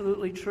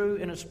 Absolutely true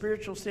in a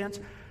spiritual sense.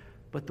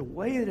 But the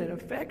way that it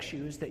affects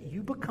you is that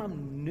you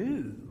become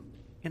new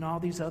in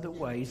all these other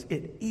ways.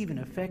 It even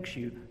affects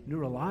you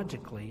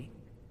neurologically,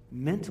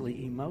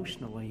 mentally,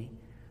 emotionally,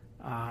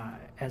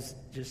 as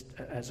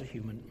a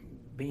human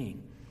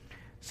being.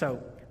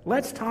 So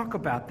let's talk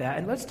about that,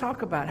 and let's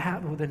talk about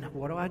then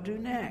what do I do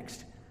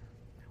next?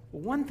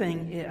 One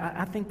thing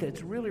I think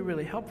that's really,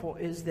 really helpful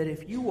is that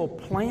if you will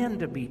plan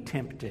to be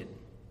tempted,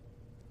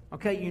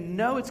 okay, you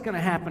know it's going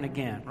to happen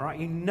again, right?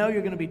 You know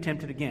you're going to be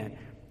tempted again.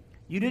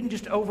 You didn't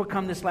just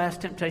overcome this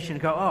last temptation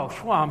and go, oh,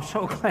 well, I'm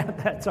so glad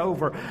that's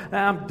over.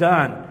 I'm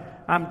done.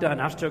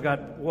 I've still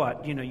got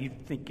what? You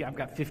think I've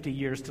got 50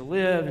 years to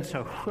live, and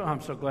so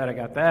I'm so glad I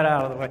got that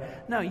out of the way.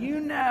 No, you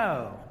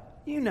know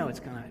it's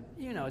going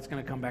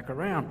to come back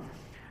around.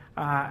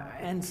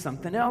 And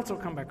something else will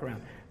come back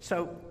around.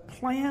 So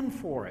plan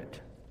for it.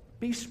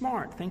 Be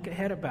smart. Think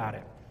ahead about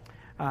it.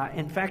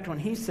 In fact, when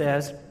he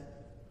says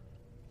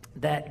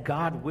that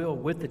God will,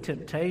 with the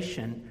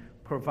temptation,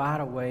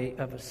 provide a way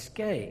of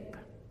escape.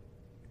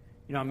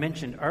 I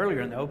mentioned earlier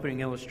in the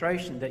opening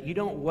illustration that you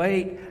don't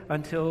wait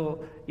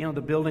until,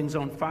 the building's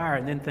on fire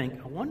and then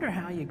think, I wonder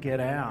how you get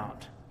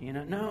out.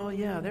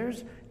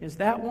 Is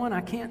that one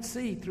I can't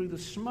see through the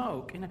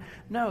smoke?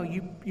 No,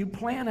 you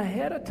plan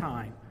ahead of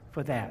time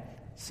for that.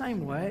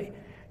 Same way,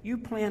 you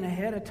plan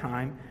ahead of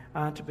time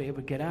to be able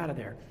to get out of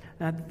there.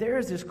 Now,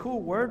 there's this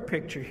cool word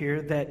picture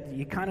here that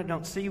you kind of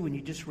don't see when you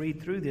just read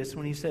through this.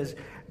 When he says,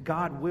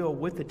 God will,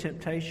 with the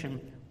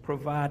temptation,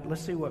 provide,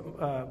 let's see what,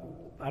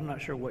 I'm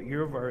not sure what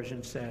your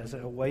version says.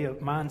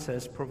 Mine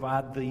says,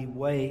 provide the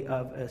way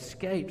of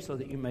escape so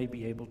that you may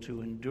be able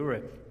to endure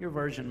it. Your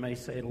version may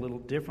say it a little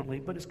differently,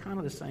 but it's kind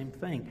of the same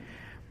thing.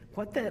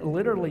 What that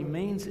literally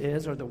means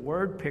is, or the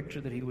word picture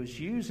that he was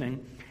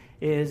using,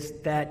 is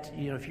that,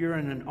 if you're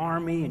in an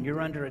army and you're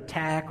under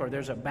attack or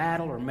there's a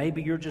battle, or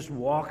maybe you're just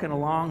walking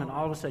along and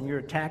all of a sudden you're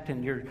attacked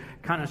and you're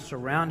kind of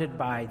surrounded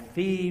by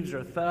thieves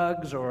or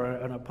thugs or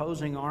an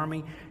opposing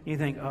army, and you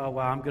think, oh,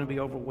 wow, I'm going to be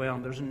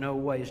overwhelmed. There's no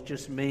way. It's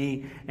just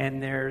me,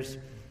 and there's,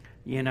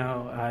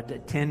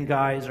 10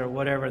 guys or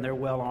whatever, and they're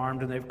well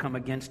armed and they've come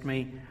against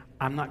me.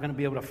 I'm not going to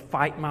be able to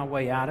fight my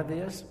way out of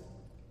this.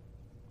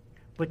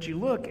 But you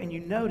look and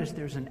you notice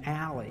there's an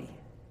alley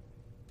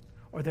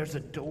or there's a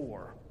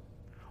door.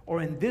 Or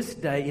in this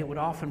day, it would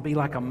often be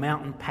like a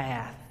mountain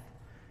path.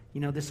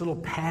 This little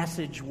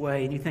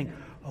passageway. And you think,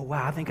 oh,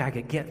 wow, I think I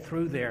could get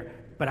through there.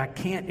 But I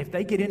can't. If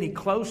they get any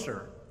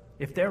closer,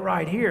 if they're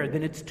right here,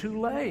 then it's too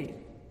late.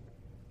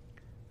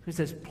 He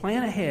says,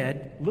 plan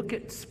ahead,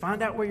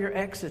 find out where your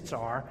exits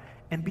are,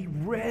 and be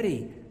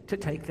ready to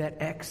take that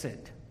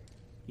exit.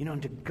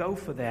 And to go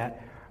for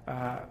that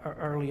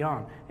early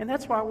on. And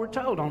that's why we're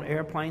told on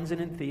airplanes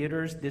and in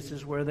theaters, this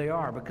is where they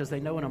are, because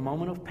they know in a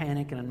moment of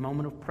panic and a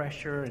moment of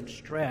pressure and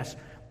stress,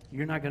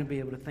 you're not going to be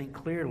able to think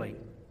clearly.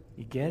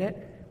 You get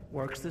it?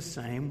 Works the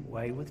same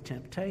way with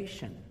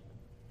temptation.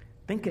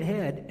 Think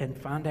ahead and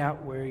find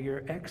out where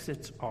your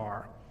exits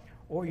are,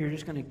 or you're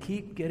just going to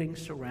keep getting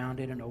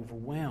surrounded and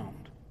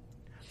overwhelmed.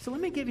 So let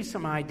me give you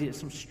some ideas,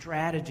 some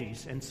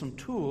strategies, and some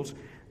tools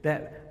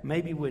that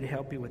maybe would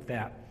help you with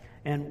that.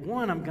 And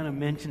one I'm going to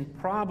mention,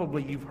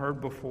 probably you've heard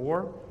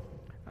before,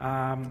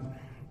 and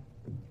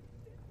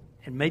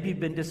maybe you've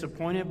been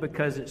disappointed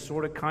because it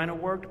sort of kind of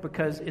worked,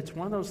 because it's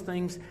one of those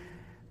things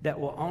that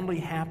will only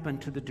happen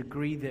to the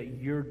degree that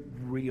you're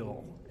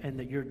real and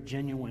that you're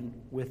genuine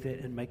with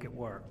it and make it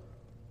work.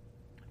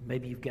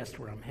 Maybe you've guessed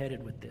where I'm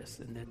headed with this,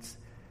 and it's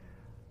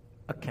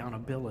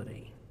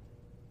accountability.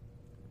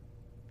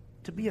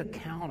 To be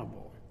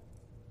accountable.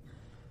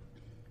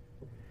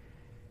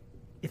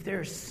 If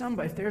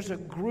there's a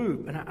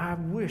group, and I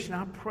wish and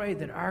I pray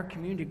that our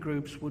community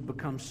groups would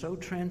become so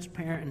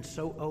transparent and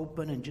so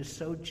open and just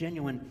so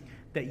genuine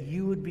that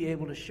you would be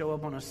able to show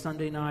up on a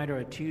Sunday night or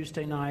a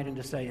Tuesday night and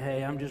to say,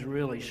 hey, I'm just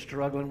really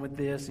struggling with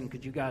this, and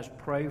could you guys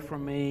pray for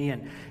me?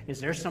 And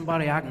is there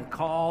somebody I can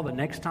call the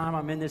next time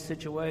I'm in this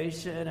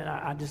situation? And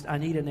I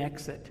need an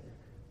exit.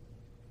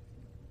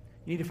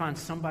 You need to find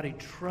somebody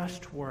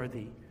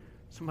trustworthy,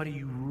 somebody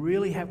you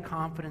really have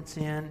confidence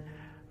in,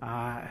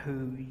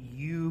 who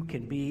you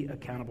can be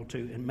accountable to,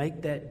 and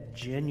make that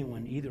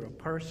genuine, either a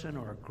person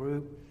or a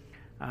group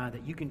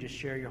that you can just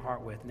share your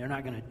heart with. And they're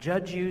not going to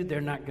judge you.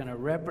 They're not going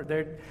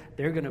to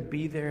they're going to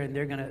be there, and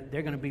they're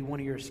going to be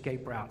one of your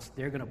escape routes.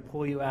 They're going to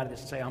pull you out of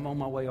this and say, I'm on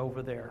my way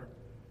over there.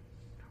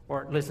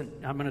 Or listen,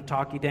 I'm going to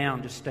talk you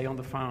down. Just stay on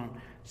the phone.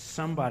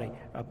 Somebody,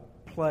 a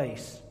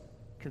place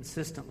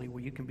consistently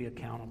where you can be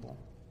accountable.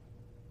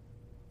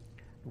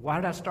 Why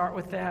did I start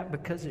with that?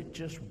 Because it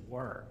just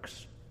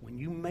works. When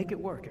you make it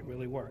work, it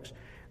really works.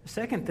 The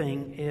second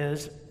thing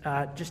is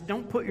just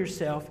don't put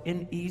yourself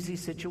in easy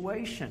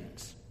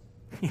situations.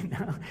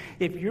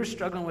 If you're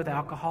struggling with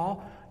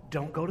alcohol,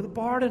 don't go to the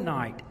bar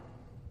tonight.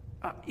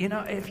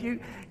 If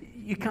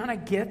you kind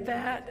of get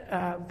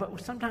that, but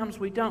sometimes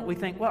we don't. We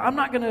think, well, I'm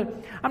not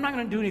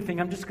gonna do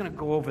anything. I'm just gonna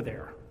go over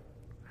there.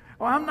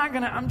 Or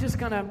I'm just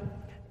gonna.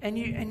 And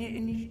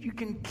you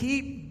can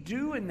keep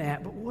doing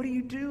that, but what do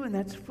you do? And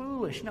that's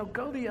foolish. No,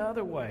 go the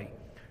other way.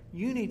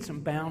 You need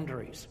some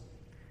boundaries.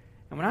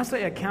 And when I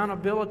say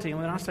accountability, and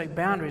when I say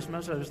boundaries,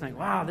 most of us think,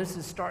 wow, this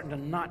is starting to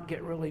not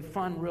get really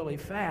fun really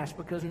fast,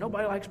 because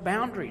nobody likes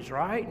boundaries,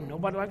 right? And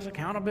nobody likes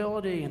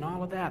accountability and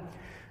all of that.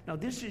 No,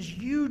 this is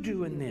you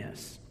doing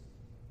this.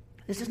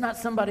 This is not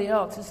somebody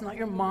else. This is not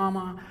your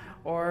mama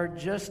or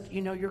just,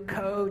 your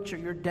coach or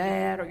your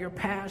dad or your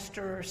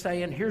pastor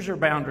saying, here's your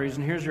boundaries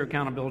and here's your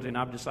accountability, and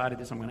I've decided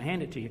this, I'm going to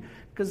hand it to you.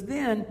 Because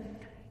then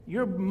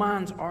your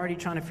mind's already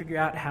trying to figure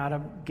out how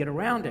to get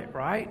around it,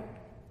 right?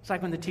 It's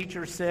like when the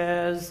teacher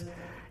says,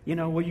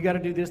 well, you got to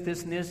do this,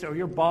 this, and this, or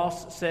your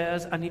boss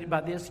says, I need it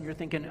by this, and you're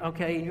thinking,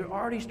 okay, and you're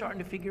already starting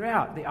to figure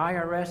out. The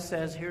IRS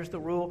says, here's the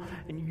rule,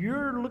 and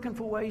you're looking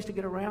for ways to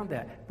get around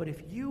that. But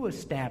if you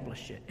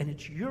establish it, and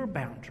it's your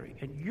boundary,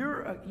 and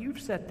you've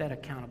set that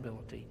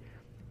accountability,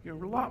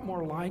 you're a lot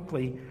more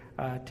likely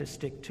to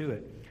stick to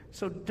it.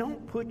 So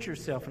don't put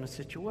yourself in a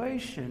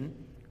situation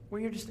where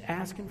you're just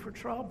asking for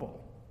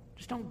trouble.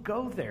 Just don't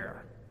go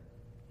there,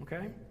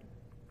 okay?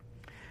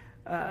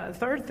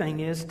 Third thing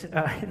is,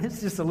 and this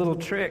is just a little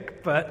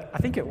trick, but I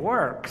think it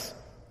works,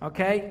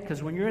 okay?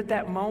 Because when you're at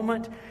that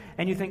moment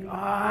and you think,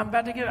 I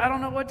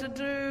don't know what to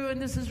do,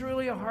 and this is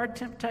really a hard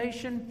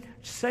temptation,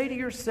 say to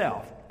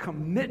yourself,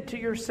 commit to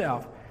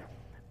yourself,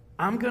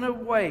 I'm going to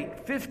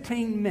wait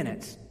 15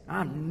 minutes.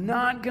 I'm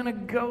not going to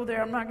go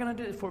there. I'm not going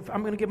to do it.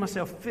 I'm going to give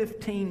myself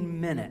 15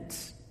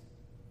 minutes.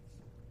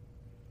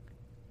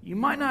 You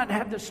might not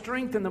have the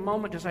strength in the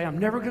moment to say, I'm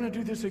never going to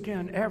do this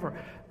again, ever.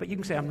 But you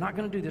can say, I'm not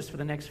going to do this for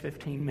the next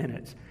 15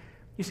 minutes.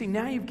 You see,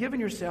 now you've given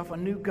yourself a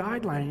new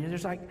guideline. And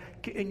there's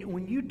and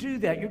when you do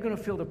that, you're going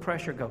to feel the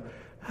pressure go,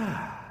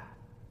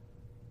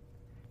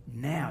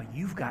 Now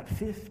you've got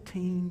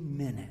 15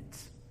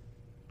 minutes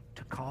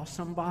to call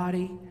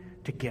somebody,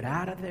 to get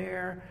out of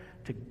there,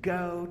 to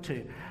go,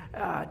 to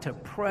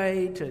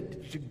pray,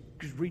 to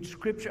read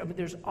Scripture. I mean,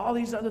 there's all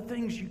these other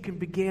things you can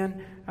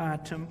begin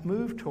to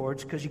move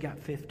towards because you got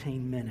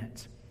 15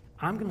 minutes.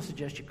 I'm going to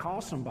suggest you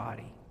call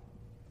somebody.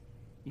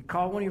 You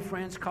call one of your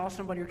friends, call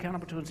somebody you're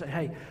accountable to, and say,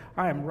 "Hey,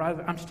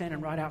 I'm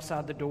standing right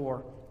outside the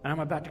door, and I'm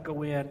about to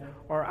go in,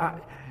 or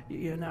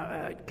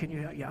can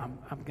you? Yeah,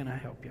 I'm going to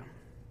help you."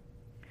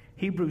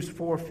 Hebrews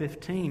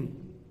 4:15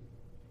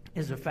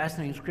 is a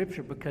fascinating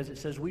scripture because it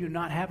says we do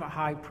not have a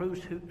high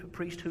priest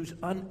who's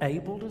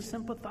unable to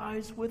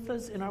sympathize with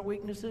us in our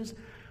weaknesses,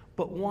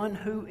 but one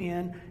who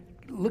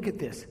look at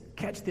this,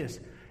 catch this,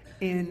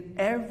 in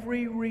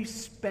every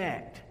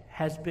respect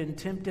has been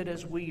tempted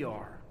as we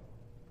are,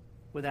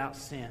 without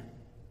sin.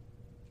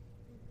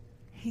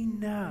 He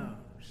knows.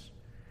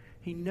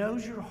 He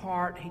knows your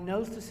heart. He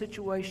knows the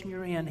situation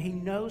you're in. He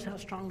knows how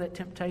strong that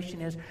temptation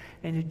is.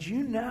 And did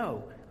you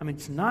know,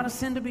 it's not a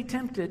sin to be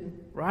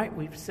tempted, right?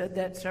 We've said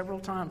that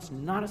several times.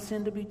 Not a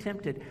sin to be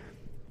tempted.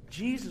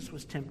 Jesus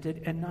was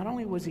tempted, and not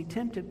only was he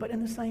tempted, but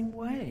in the same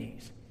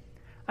ways.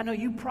 I know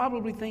you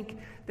probably think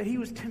that he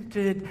was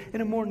tempted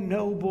in a more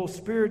noble,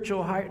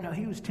 spiritual, higher. No,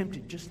 he was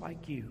tempted just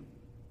like you.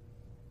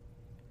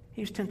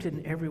 He was tempted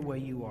in every way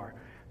you are.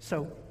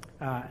 So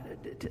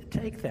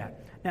take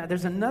that. Now,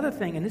 there's another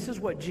thing, and this is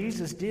what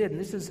Jesus did, and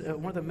this is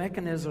one of the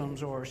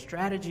mechanisms or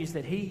strategies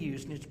that he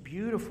used, and it's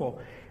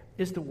beautiful,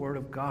 is the Word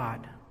of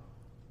God.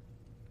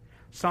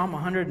 Psalm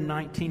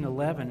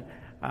 119:11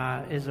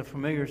 is a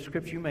familiar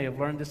scripture. You may have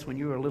learned this when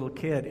you were a little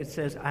kid. It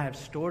says, I have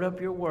stored up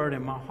your word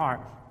in my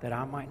heart that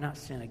I might not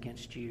sin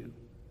against you.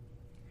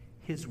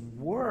 His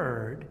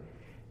Word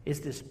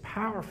is this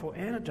powerful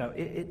antidote.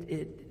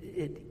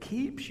 It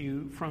keeps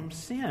you from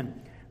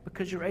sin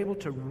because you're able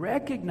to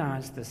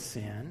recognize the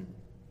sin.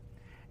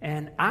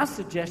 And I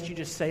suggest you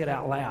just say it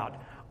out loud.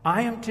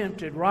 I am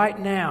tempted right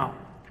now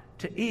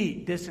to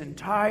eat this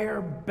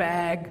entire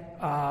bag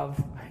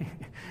of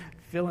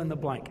fill in the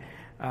blank.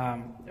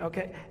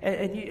 Okay?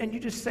 And you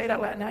just say it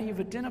out loud. Now you've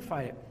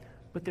identified it.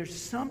 But there's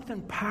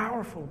something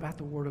powerful about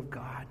the Word of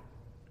God.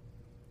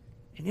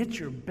 And it's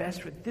your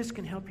best friend. This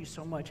can help you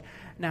so much.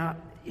 Now,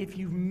 if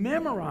you've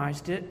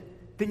memorized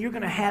it, then you're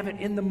going to have it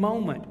in the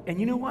moment. And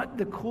you know what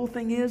the cool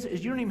thing is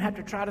you don't even have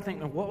to try to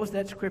think, what was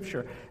that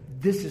scripture?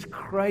 This is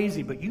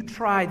crazy, but you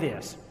try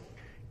this.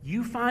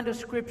 You find a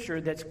scripture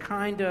that's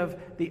kind of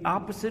the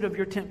opposite of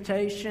your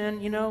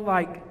temptation,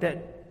 like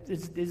that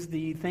is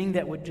the thing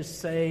that would just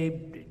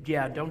say,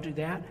 yeah, don't do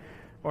that,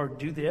 or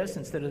do this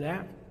instead of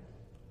that.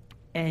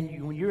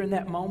 And when you're in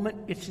that moment,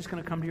 it's just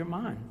going to come to your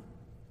mind.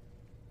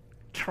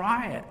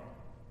 Try it.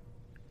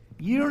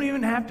 You don't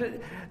even have to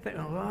think,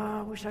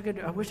 I wish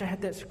I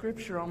had that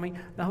scripture on me.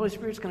 The Holy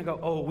Spirit's going to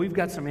go, we've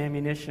got some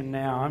ammunition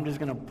now. I'm just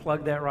going to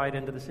plug that right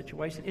into the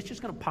situation. It's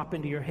just going to pop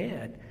into your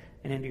head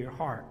and into your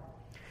heart.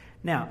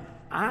 Now,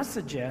 I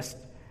suggest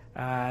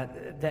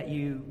that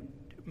you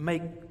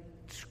make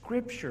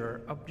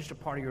Scripture just a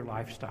part of your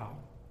lifestyle.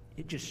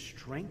 It just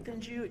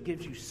strengthens you. It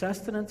gives you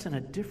sustenance in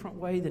a different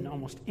way than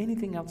almost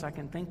anything else I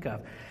can think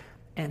of.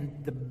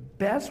 And the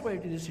best way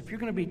to do this, if you're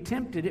going to be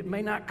tempted, it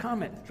may not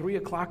come at 3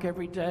 o'clock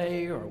every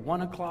day or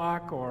 1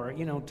 o'clock or,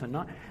 to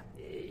not.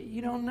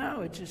 You don't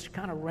know. It's just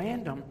kind of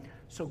random.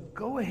 So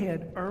go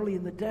ahead early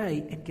in the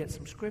day and get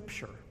some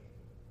Scripture.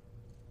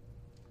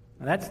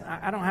 Now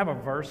I don't have a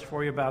verse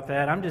for you about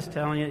that. I'm just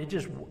telling you, it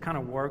just kind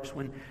of works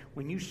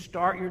when you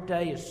start your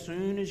day as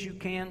soon as you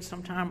can,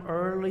 sometime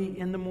early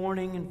in the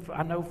morning. And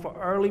I know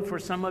for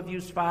some of you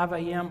is 5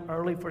 a.m.,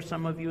 early for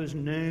some of you is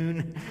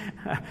noon.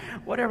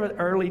 Whatever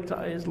early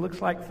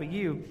looks like for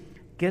you,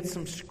 get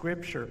some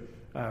Scripture.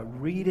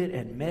 read it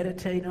and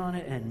meditate on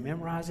it and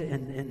memorize it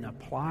and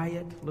apply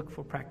it. Look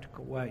for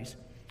practical ways.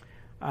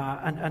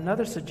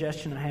 Another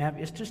suggestion I have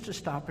is just to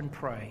stop and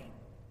pray.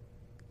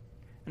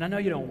 And I know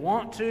you don't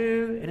want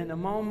to, and in the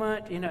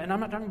moment, and I'm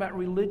not talking about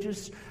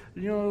religious,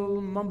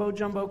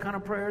 mumbo-jumbo kind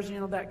of prayers,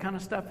 that kind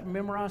of stuff,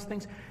 memorize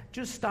things.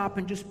 Just stop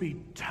and just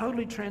be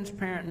totally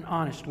transparent and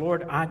honest.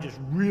 Lord, I just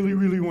really,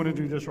 really want to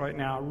do this right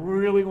now. I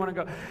really want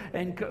to go.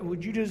 And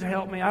would you just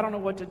help me? I don't know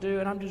what to do,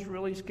 and I'm just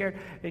really scared.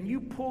 And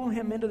you pull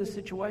him into the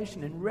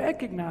situation and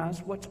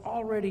recognize what's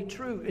already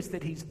true is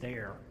that he's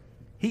there.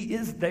 He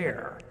is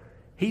there.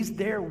 He's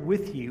there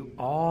with you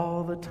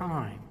all the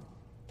time.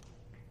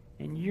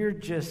 And you're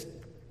just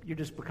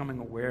becoming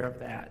aware of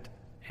that.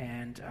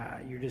 And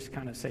you're just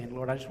kind of saying,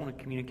 Lord, I just want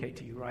to communicate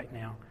to you right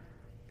now.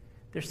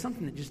 There's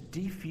something that just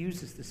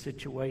defuses the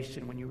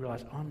situation when you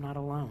realize, oh, I'm not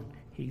alone.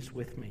 He's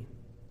with me.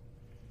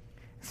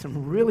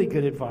 Some really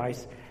good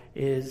advice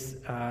is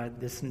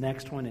this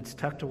next one. It's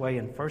tucked away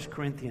in 1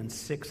 Corinthians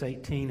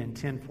 6:18 and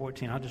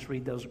 10:14. I'll just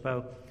read those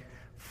both.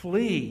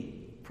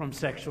 Flee from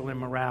sexual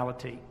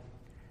immorality.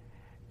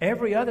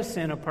 Every other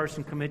sin a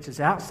person commits is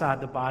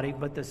outside the body,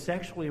 but the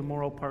sexually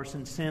immoral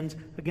person sins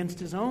against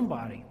his own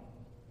body.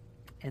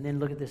 And then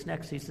look at this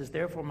next. He says,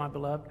 therefore, my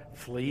beloved,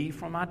 flee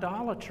from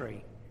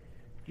idolatry.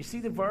 You see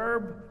the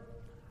verb?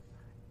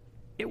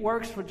 It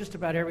works for just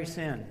about every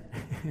sin.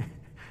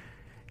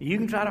 You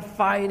can try to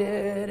fight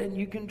it, and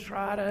you can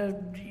try to,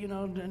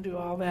 do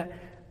all that.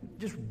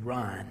 Just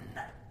run.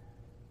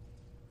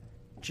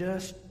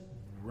 Just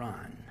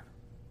run.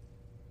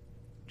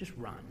 Just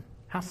run.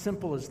 How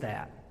simple is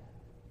that?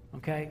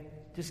 Okay?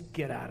 Just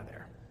get out of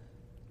there.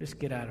 Just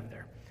get out of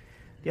there.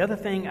 The other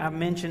thing I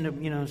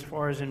mentioned, as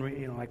far as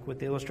like with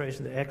the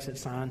illustration of the exit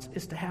signs,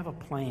 is to have a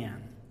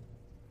plan.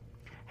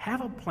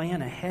 Have a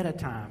plan ahead of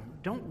time.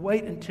 Don't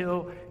wait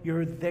until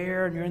you're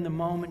there and you're in the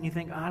moment and you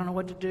think, I don't know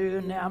what to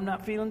do, now I'm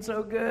not feeling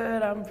so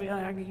good.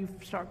 You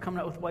start coming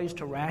up with ways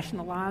to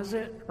rationalize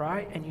it,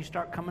 right? And you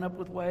start coming up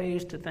with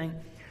ways to think,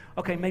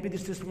 okay, maybe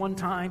this one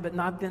time, but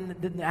not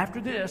then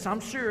after this.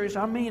 I'm serious.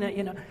 I mean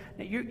it.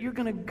 You're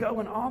going to go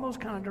in all those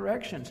kind of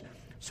directions.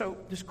 So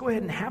just go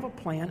ahead and have a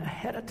plan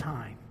ahead of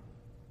time.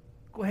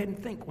 Go ahead and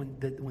think,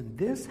 when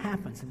this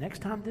happens, the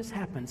next time this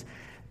happens,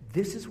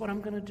 this is what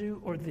I'm going to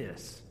do, or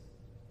this.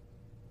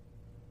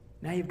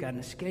 Now you've got an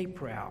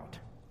escape route.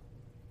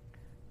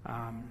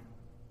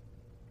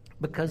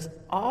 Because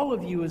all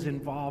of you is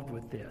involved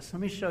with this.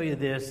 Let me show you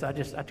this. I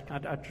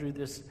drew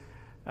this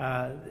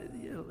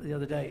the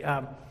other day.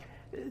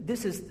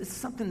 This is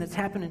something that's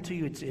happening to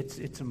you.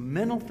 It's a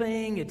mental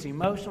thing. It's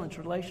emotional. It's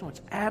relational.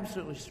 It's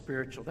absolutely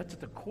spiritual. That's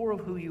at the core of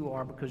who you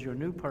are because you're a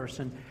new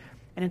person.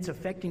 And it's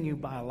affecting you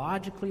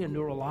biologically and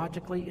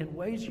neurologically in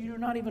ways you're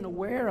not even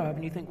aware of.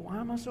 And you think, why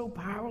am I so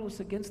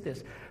powerless against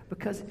this?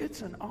 Because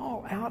it's an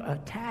all-out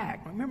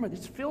attack. Remember,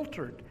 it's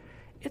filtered.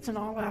 It's an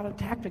all-out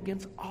attack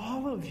against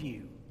all of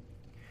you.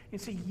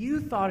 And see, you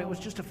thought it was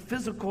just a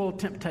physical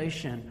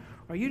temptation.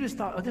 Or you just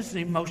thought, oh, this is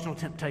an emotional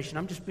temptation.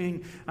 I'm just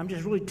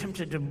really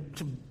tempted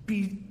to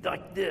be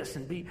like this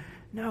and be.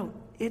 No,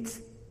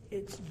 it's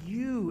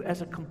you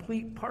as a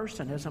complete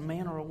person, as a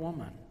man or a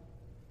woman.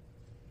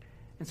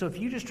 And so if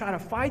you just try to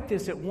fight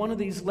this at one of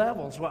these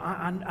levels, well,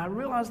 I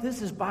realize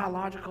this is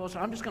biological, so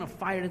I'm just going to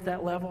fight it at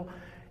that level.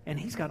 And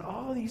he's got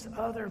all these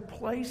other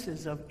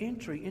places of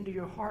entry into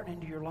your heart,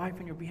 into your life,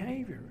 and your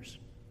behaviors.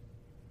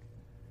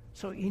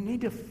 So you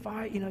need to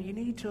fight, you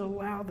need to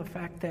allow the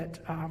fact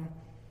that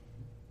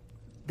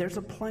there's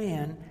a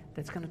plan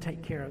that's going to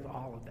take care of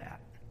all of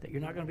that you're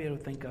not going to be able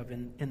to think of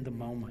in the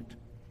moment.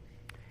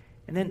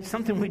 And then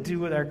something we do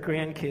with our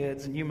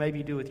grandkids, and you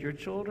maybe do with your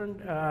children,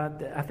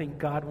 that I think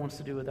God wants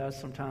to do with us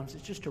sometimes,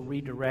 is just to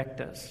redirect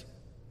us.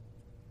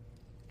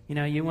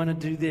 You want to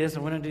do this,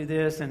 I want to do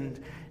this,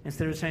 and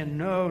instead of saying,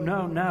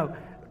 no,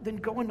 then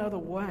go another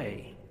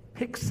way.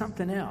 Pick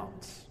something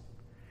else.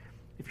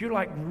 If you're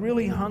like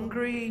really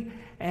hungry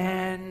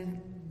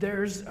and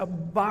there's a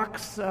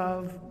box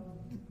of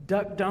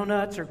Duck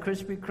Donuts or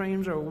Krispy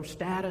Kremes or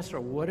Status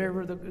or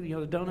whatever the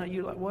donut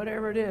you like,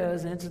 whatever it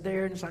is, and it's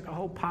there and it's like a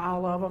whole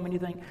pile of them, and you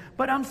think,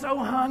 but I'm so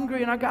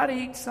hungry and I got to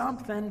eat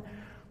something.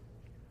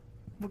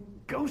 Well,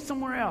 go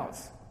somewhere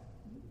else.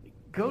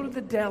 Go to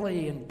the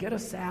deli and get a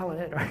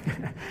salad.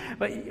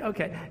 But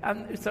okay,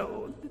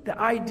 so the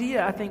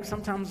idea, I think,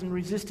 sometimes in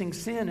resisting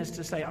sin is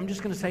to say, I'm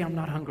just going to say I'm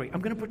not hungry. I'm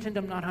going to pretend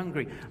I'm not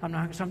hungry.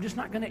 So I'm just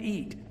not going to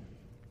eat.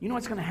 You know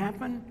what's going to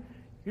happen?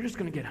 You're just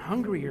going to get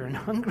hungrier and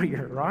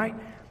hungrier, right?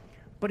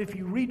 But if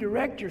you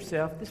redirect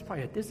yourself, this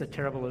is a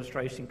terrible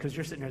illustration because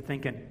you're sitting there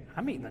thinking,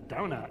 I'm eating a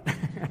donut.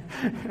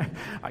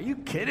 Are you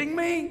kidding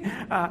me?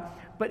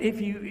 But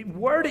if you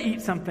were to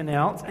eat something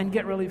else and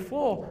get really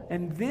full,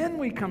 and then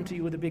we come to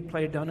you with a big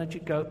plate of donuts,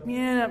 you'd go,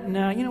 yeah,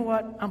 no, you know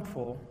what? I'm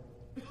full.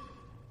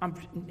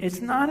 It's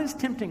not as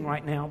tempting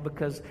right now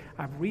because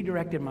I've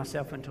redirected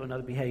myself into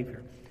another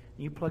behavior.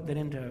 You plug that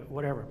into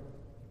whatever.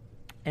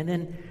 And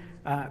then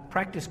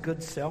practice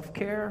good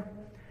self-care.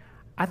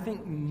 I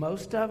think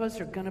most of us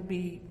are going to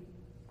be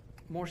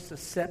more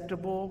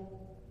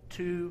susceptible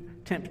to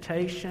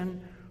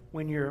temptation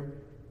when you're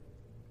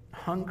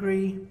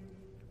hungry,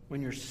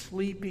 when you're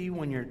sleepy,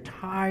 when you're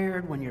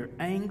tired, when you're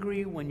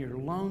angry, when you're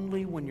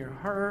lonely, when you're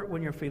hurt,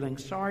 when you're feeling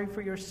sorry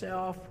for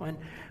yourself, when,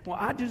 well,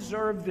 I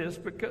deserve this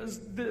because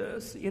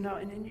this,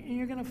 and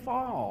you're going to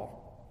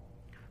fall.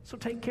 So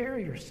take care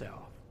of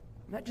yourself.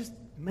 That just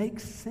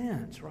makes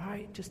sense,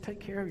 right? Just take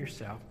care of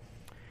yourself.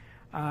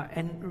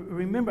 And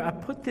remember, I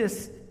put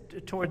this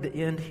toward the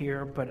end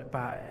here, but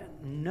by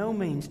no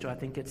means do I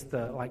think it's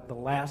the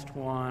last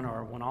one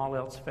or when all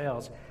else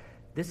fails.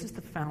 This is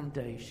the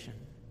foundation.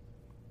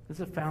 This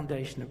is the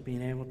foundation of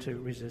being able to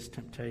resist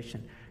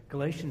temptation.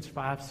 Galatians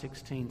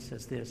 5:16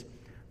 says this,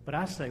 "But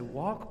I say,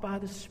 walk by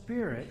the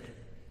Spirit,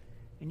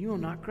 and you will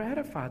not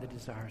gratify the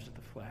desires of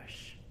the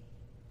flesh."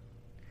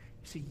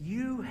 You see,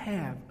 you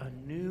have a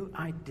new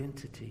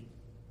identity.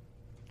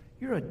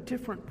 You're a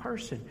different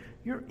person.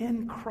 You're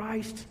in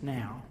Christ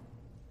now.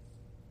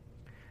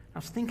 I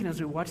was thinking as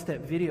we watched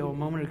that video a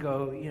moment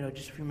ago,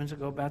 just a few minutes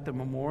ago, about the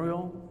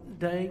Memorial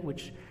Day,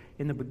 which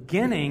in the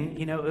beginning,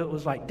 it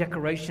was like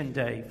Decoration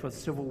Day for the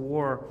Civil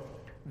War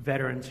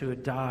veterans who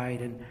had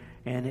died,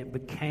 and it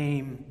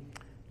became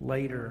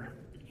later,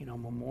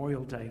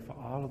 Memorial Day for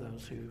all of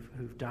those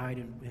who've died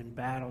in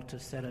battle to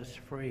set us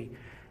free.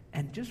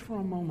 And just for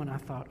a moment, I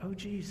thought, oh,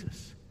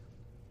 Jesus,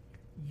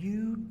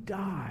 you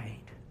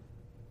died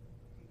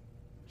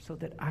so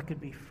that I could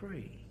be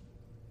free.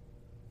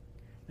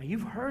 Now,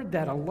 you've heard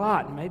that a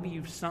lot. Maybe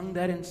you've sung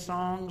that in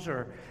songs,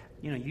 or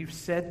you've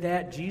said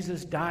that,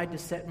 Jesus died to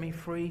set me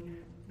free.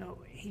 No,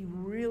 he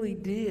really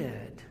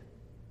did.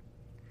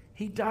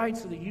 He died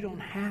so that you don't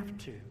have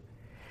to.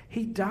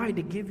 He died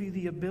to give you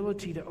the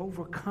ability to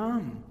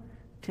overcome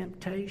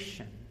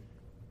temptation.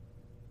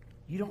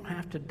 You don't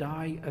have to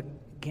die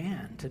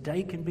again.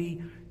 Today can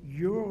be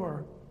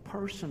your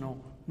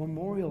personal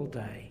Memorial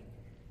Day.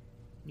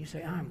 You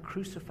say, I'm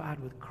crucified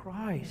with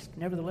Christ.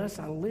 Nevertheless,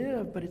 I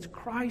live, but it's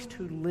Christ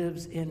who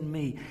lives in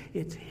me.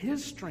 It's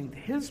his strength,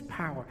 his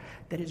power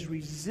that is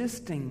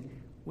resisting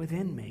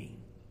within me.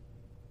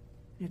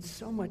 It's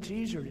so much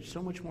easier, it's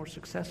so much more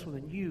successful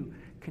than you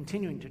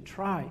continuing to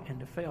try and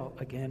to fail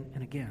again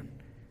and again.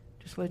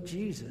 Just let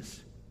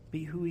Jesus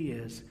be who he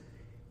is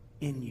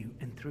in you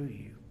and through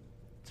you.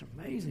 It's an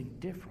amazing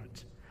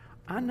difference.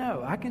 I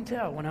know, I can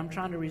tell when I'm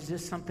trying to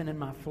resist something in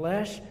my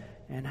flesh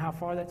and how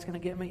far that's going to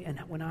get me, and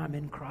when I'm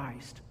in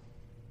Christ.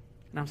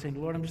 And I'm saying,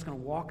 Lord, I'm just going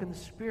to walk in the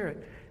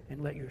Spirit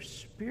and let your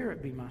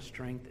Spirit be my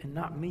strength and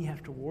not me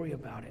have to worry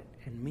about it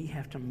and me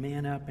have to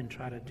man up and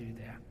try to do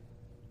that.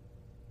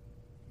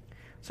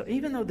 So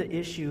even though the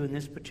issue in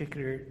this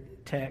particular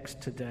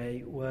text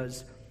today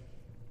was,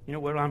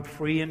 where I'm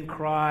free in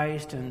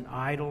Christ and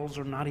idols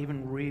are not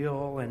even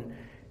real and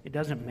it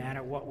doesn't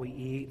matter what we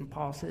eat. And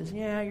Paul says,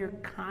 yeah, you're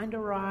kind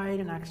of right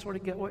and I sort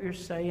of get what you're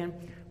saying,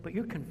 but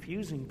you're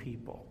confusing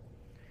people.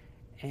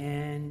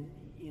 And,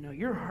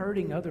 you're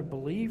hurting other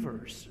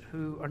believers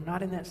who are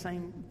not in that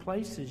same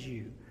place as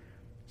you.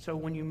 So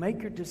when you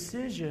make your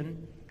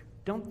decision,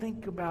 don't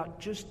think about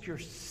just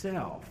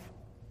yourself.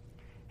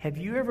 Have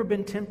you ever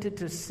been tempted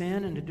to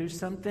sin and to do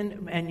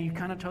something and you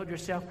kind of told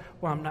yourself,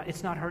 well,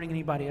 it's not hurting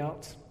anybody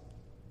else?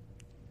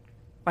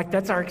 Like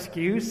that's our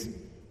excuse?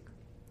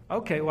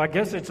 Okay, well, I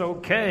guess it's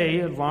okay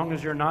as long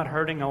as you're not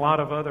hurting a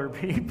lot of other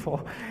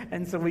people.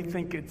 And so we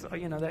think it's,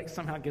 that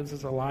somehow gives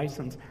us a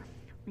license.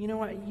 You know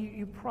what?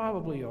 You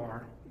probably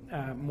are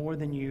more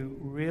than you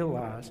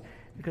realize.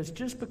 Because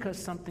just because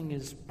something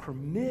is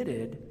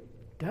permitted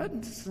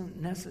doesn't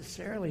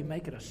necessarily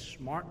make it a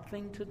smart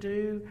thing to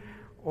do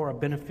or a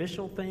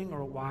beneficial thing or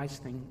a wise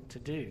thing to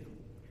do.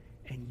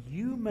 And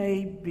you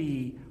may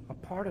be a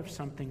part of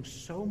something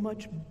so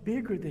much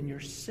bigger than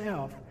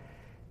yourself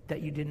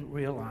that you didn't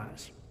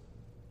realize.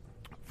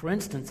 For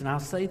instance, and I'll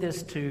say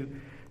this to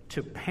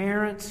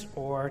parents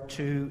or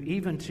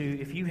even to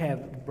if you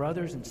have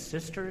brothers and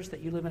sisters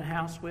that you live in a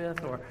house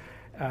with, or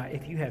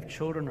if you have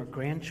children or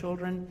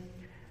grandchildren,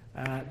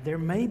 there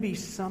may be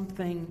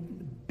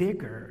something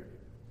bigger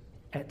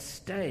at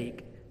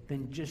stake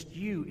than just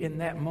you in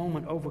that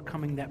moment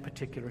overcoming that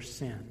particular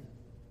sin.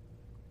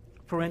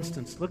 For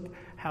instance, look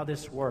how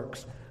this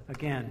works.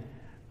 Again,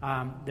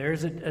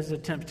 there's a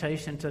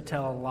temptation to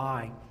tell a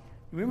lie.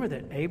 Remember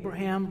that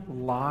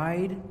Abraham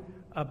lied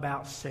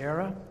about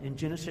Sarah in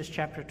Genesis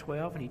chapter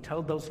 12, and he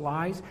told those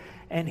lies,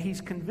 and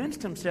he's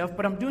convinced himself,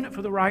 but I'm doing it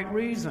for the right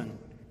reason.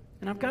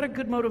 And I've got a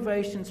good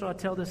motivation, so I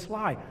tell this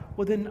lie.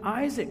 Well, then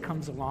Isaac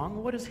comes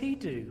along. What does he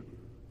do?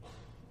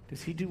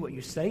 Does he do what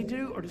you say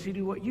do, or does he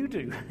do what you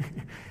do?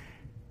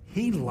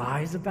 He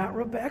lies about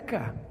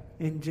Rebekah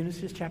in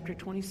Genesis chapter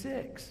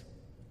 26.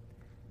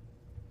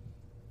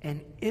 And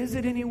is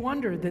it any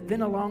wonder that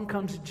then along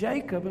comes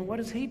Jacob, and what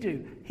does he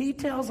do? He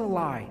tells a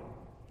lie.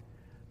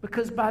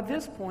 Because by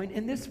this point,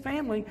 in this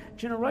family,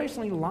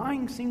 generationally,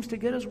 lying seems to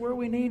get us where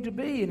we need to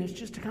be. And it's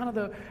just kind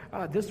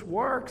of this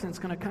works, and it's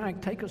going to kind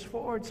of take us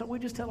forward. So we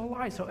just tell a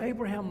lie. So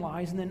Abraham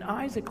lies, and then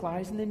Isaac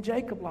lies, and then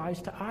Jacob lies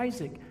to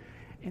Isaac.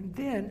 And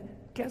then,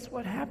 guess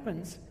what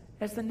happens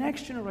as the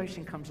next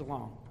generation comes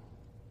along?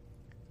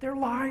 They're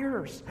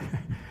liars.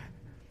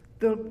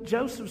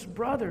 Joseph's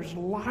brothers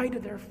lie to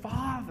their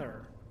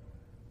father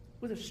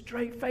with a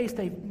straight face.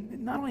 They've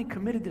not only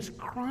committed this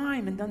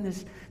crime and done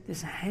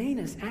this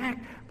heinous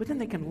act, but then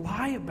they can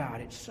lie about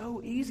it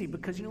so easy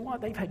because you know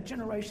what? They've had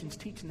generations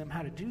teaching them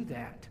how to do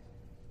that.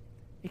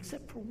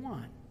 Except for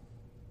one,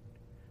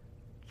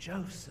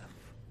 Joseph.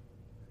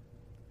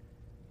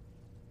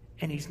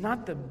 And he's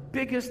not the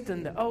biggest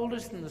and the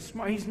oldest and the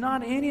smart. He's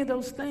not any of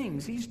those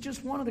things. He's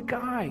just one of the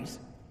guys.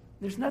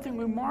 There's nothing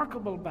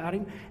remarkable about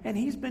him, and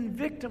he's been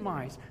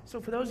victimized.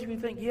 So for those of you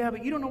who think, yeah,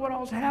 but you don't know what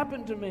all's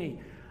happened to me,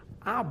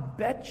 I'll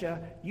bet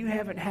you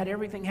haven't had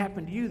everything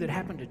happen to you that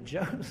happened to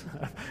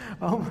Joseph.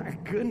 Oh, my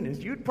goodness.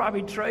 You'd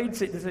probably trade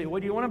to say,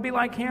 well, do you want to be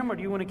like him or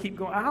do you want to keep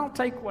going? I'll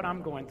take what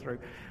I'm going through.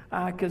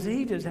 Because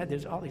he just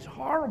had all these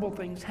horrible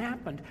things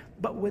happened.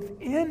 But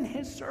within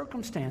his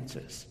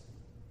circumstances,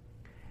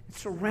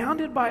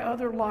 surrounded by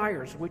other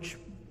liars, which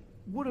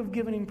would have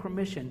given him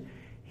permission,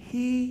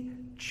 he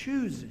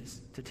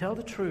chooses to tell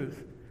the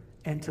truth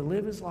and to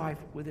live his life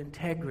with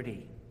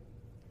integrity.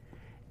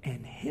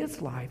 And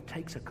his life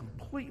takes a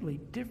completely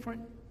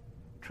different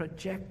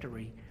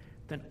trajectory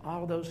than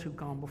all those who've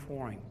gone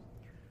before him.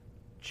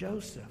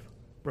 Joseph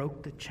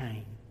broke the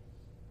chain.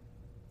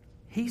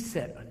 He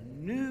set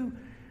a new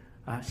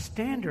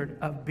standard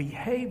of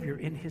behavior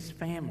in his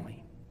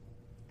family.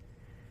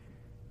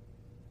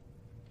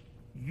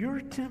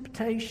 Your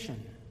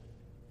temptation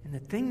and the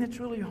thing that's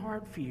really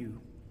hard for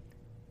you,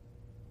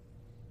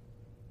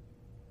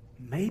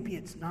 maybe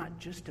it's not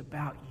just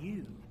about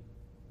you.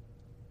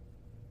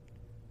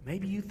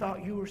 Maybe you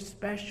thought you were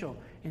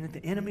special and that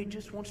the enemy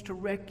just wants to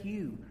wreck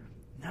you.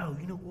 No,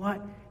 you know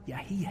what? Yeah,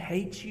 he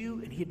hates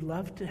you and he'd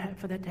love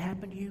for that to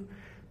happen to you,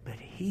 but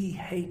he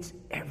hates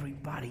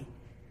everybody.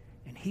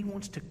 And he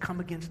wants to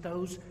come against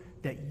those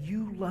that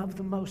you love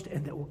the most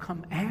and that will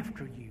come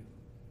after you.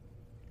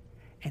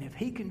 And if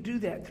he can do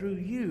that through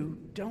you,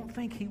 don't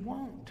think he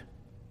won't.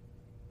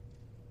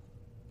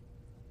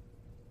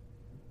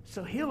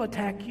 So he'll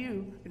attack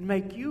you and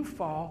make you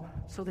fall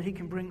so that he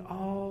can bring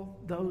all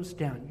those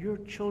down. Your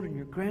children,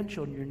 your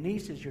grandchildren, your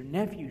nieces, your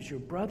nephews, your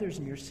brothers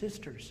and your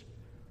sisters.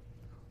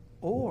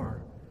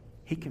 Or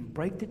he can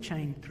break the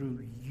chain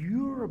through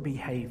your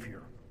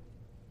behavior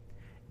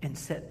and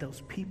set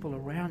those people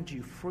around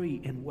you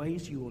free in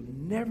ways you will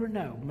never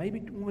know. Maybe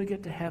when we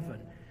get to heaven,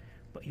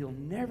 but you'll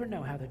never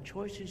know how the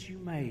choices you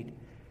made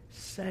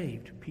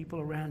saved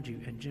people around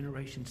you and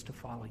generations to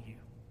follow you.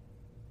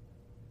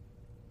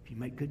 You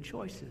make good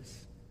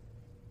choices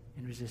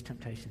and resist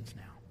temptations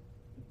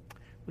now.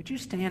 Would you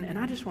stand? And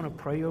I just want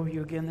to pray over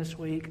you again this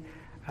week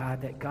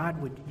that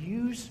God would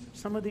use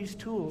some of these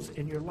tools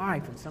in your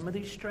life and some of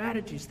these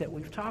strategies that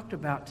we've talked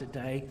about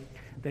today,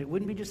 that it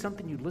wouldn't be just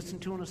something you listen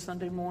to on a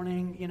Sunday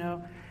morning,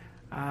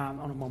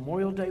 on a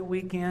Memorial Day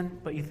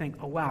weekend, but you think,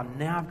 oh, wow,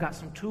 now I've got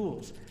some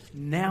tools.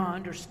 Now I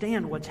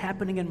understand what's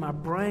happening in my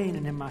brain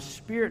and in my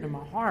spirit and in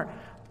my heart.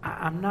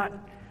 I'm not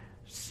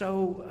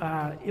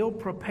so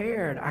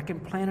ill-prepared. I can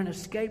plan an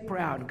escape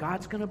route, and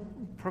God's going to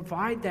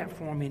provide that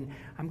for me, and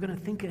I'm going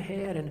to think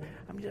ahead, and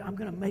I'm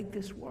going to make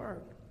this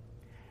work.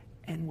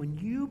 And when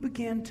you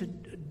begin to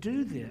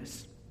do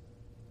this,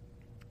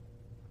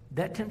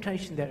 that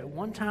temptation that at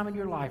one time in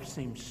your life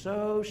seemed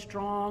so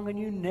strong and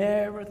you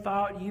never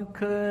thought you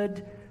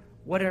could,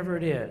 whatever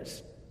it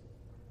is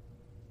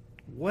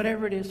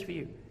for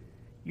you,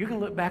 you're going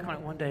to look back on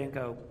it one day and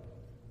go,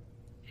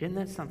 isn't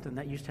that something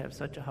that used to have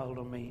such a hold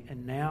on me,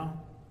 and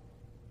now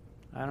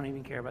I don't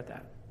even care about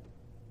that?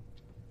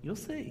 You'll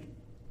see.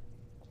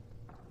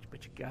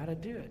 But you got to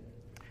do it.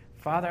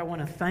 Father, I want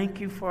to thank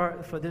you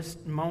for this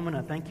moment.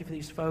 I thank you for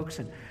these folks.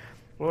 And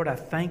Lord, I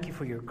thank you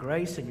for your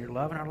grace and your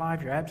love in our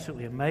life. You're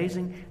absolutely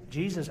amazing.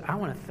 Jesus, I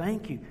want to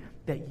thank you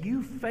that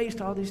you faced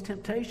all these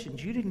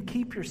temptations. You didn't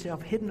keep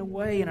yourself hidden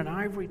away in an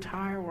ivory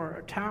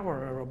tower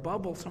or a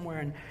bubble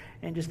somewhere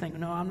and just think,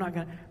 no, I'm not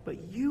going to.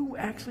 But you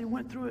actually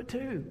went through it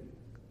too,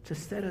 to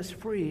set us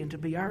free and to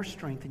be our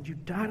strength. And you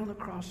died on the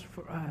cross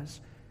for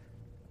us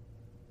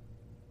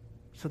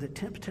so that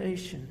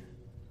temptation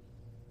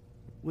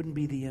wouldn't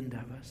be the end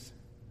of us,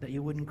 that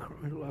you wouldn't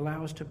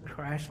allow us to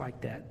crash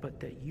like that,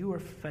 but that you are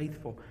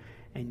faithful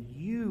and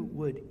you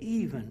would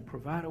even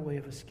provide a way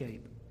of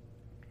escape.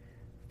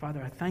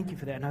 Father, I thank you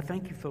for that, and I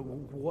thank you for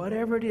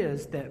whatever it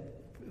is that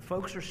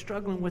folks are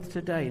struggling with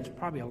today. It's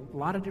probably a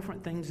lot of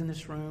different things in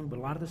this room, but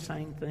a lot of the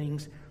same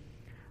things.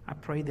 I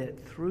pray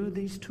that through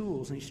these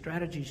tools and these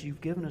strategies you've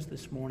given us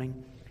this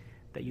morning,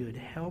 that you would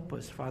help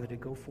us, Father, to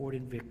go forward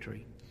in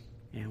victory.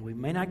 And we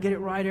may not get it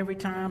right every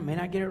time, may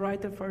not get it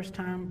right the first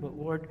time, but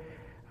Lord,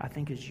 I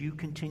think as you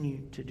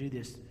continue to do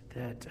this,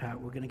 that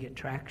we're going to get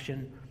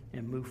traction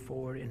and move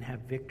forward and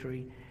have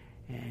victory,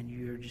 and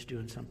you're just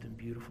doing something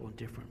beautiful and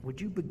different. Would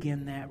you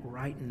begin that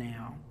right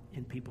now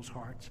in people's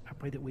hearts? I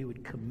pray that we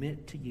would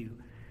commit to you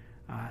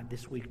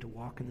this week to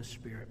walk in the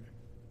Spirit,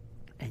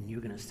 and you're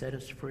going to set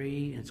us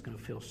free, and it's going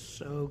to feel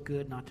so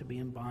good not to be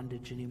in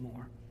bondage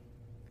anymore.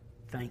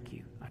 Thank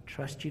you. I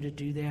trust you to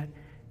do that.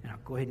 And I'll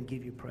go ahead and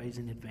give you praise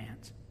in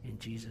advance. In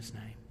Jesus'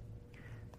 name.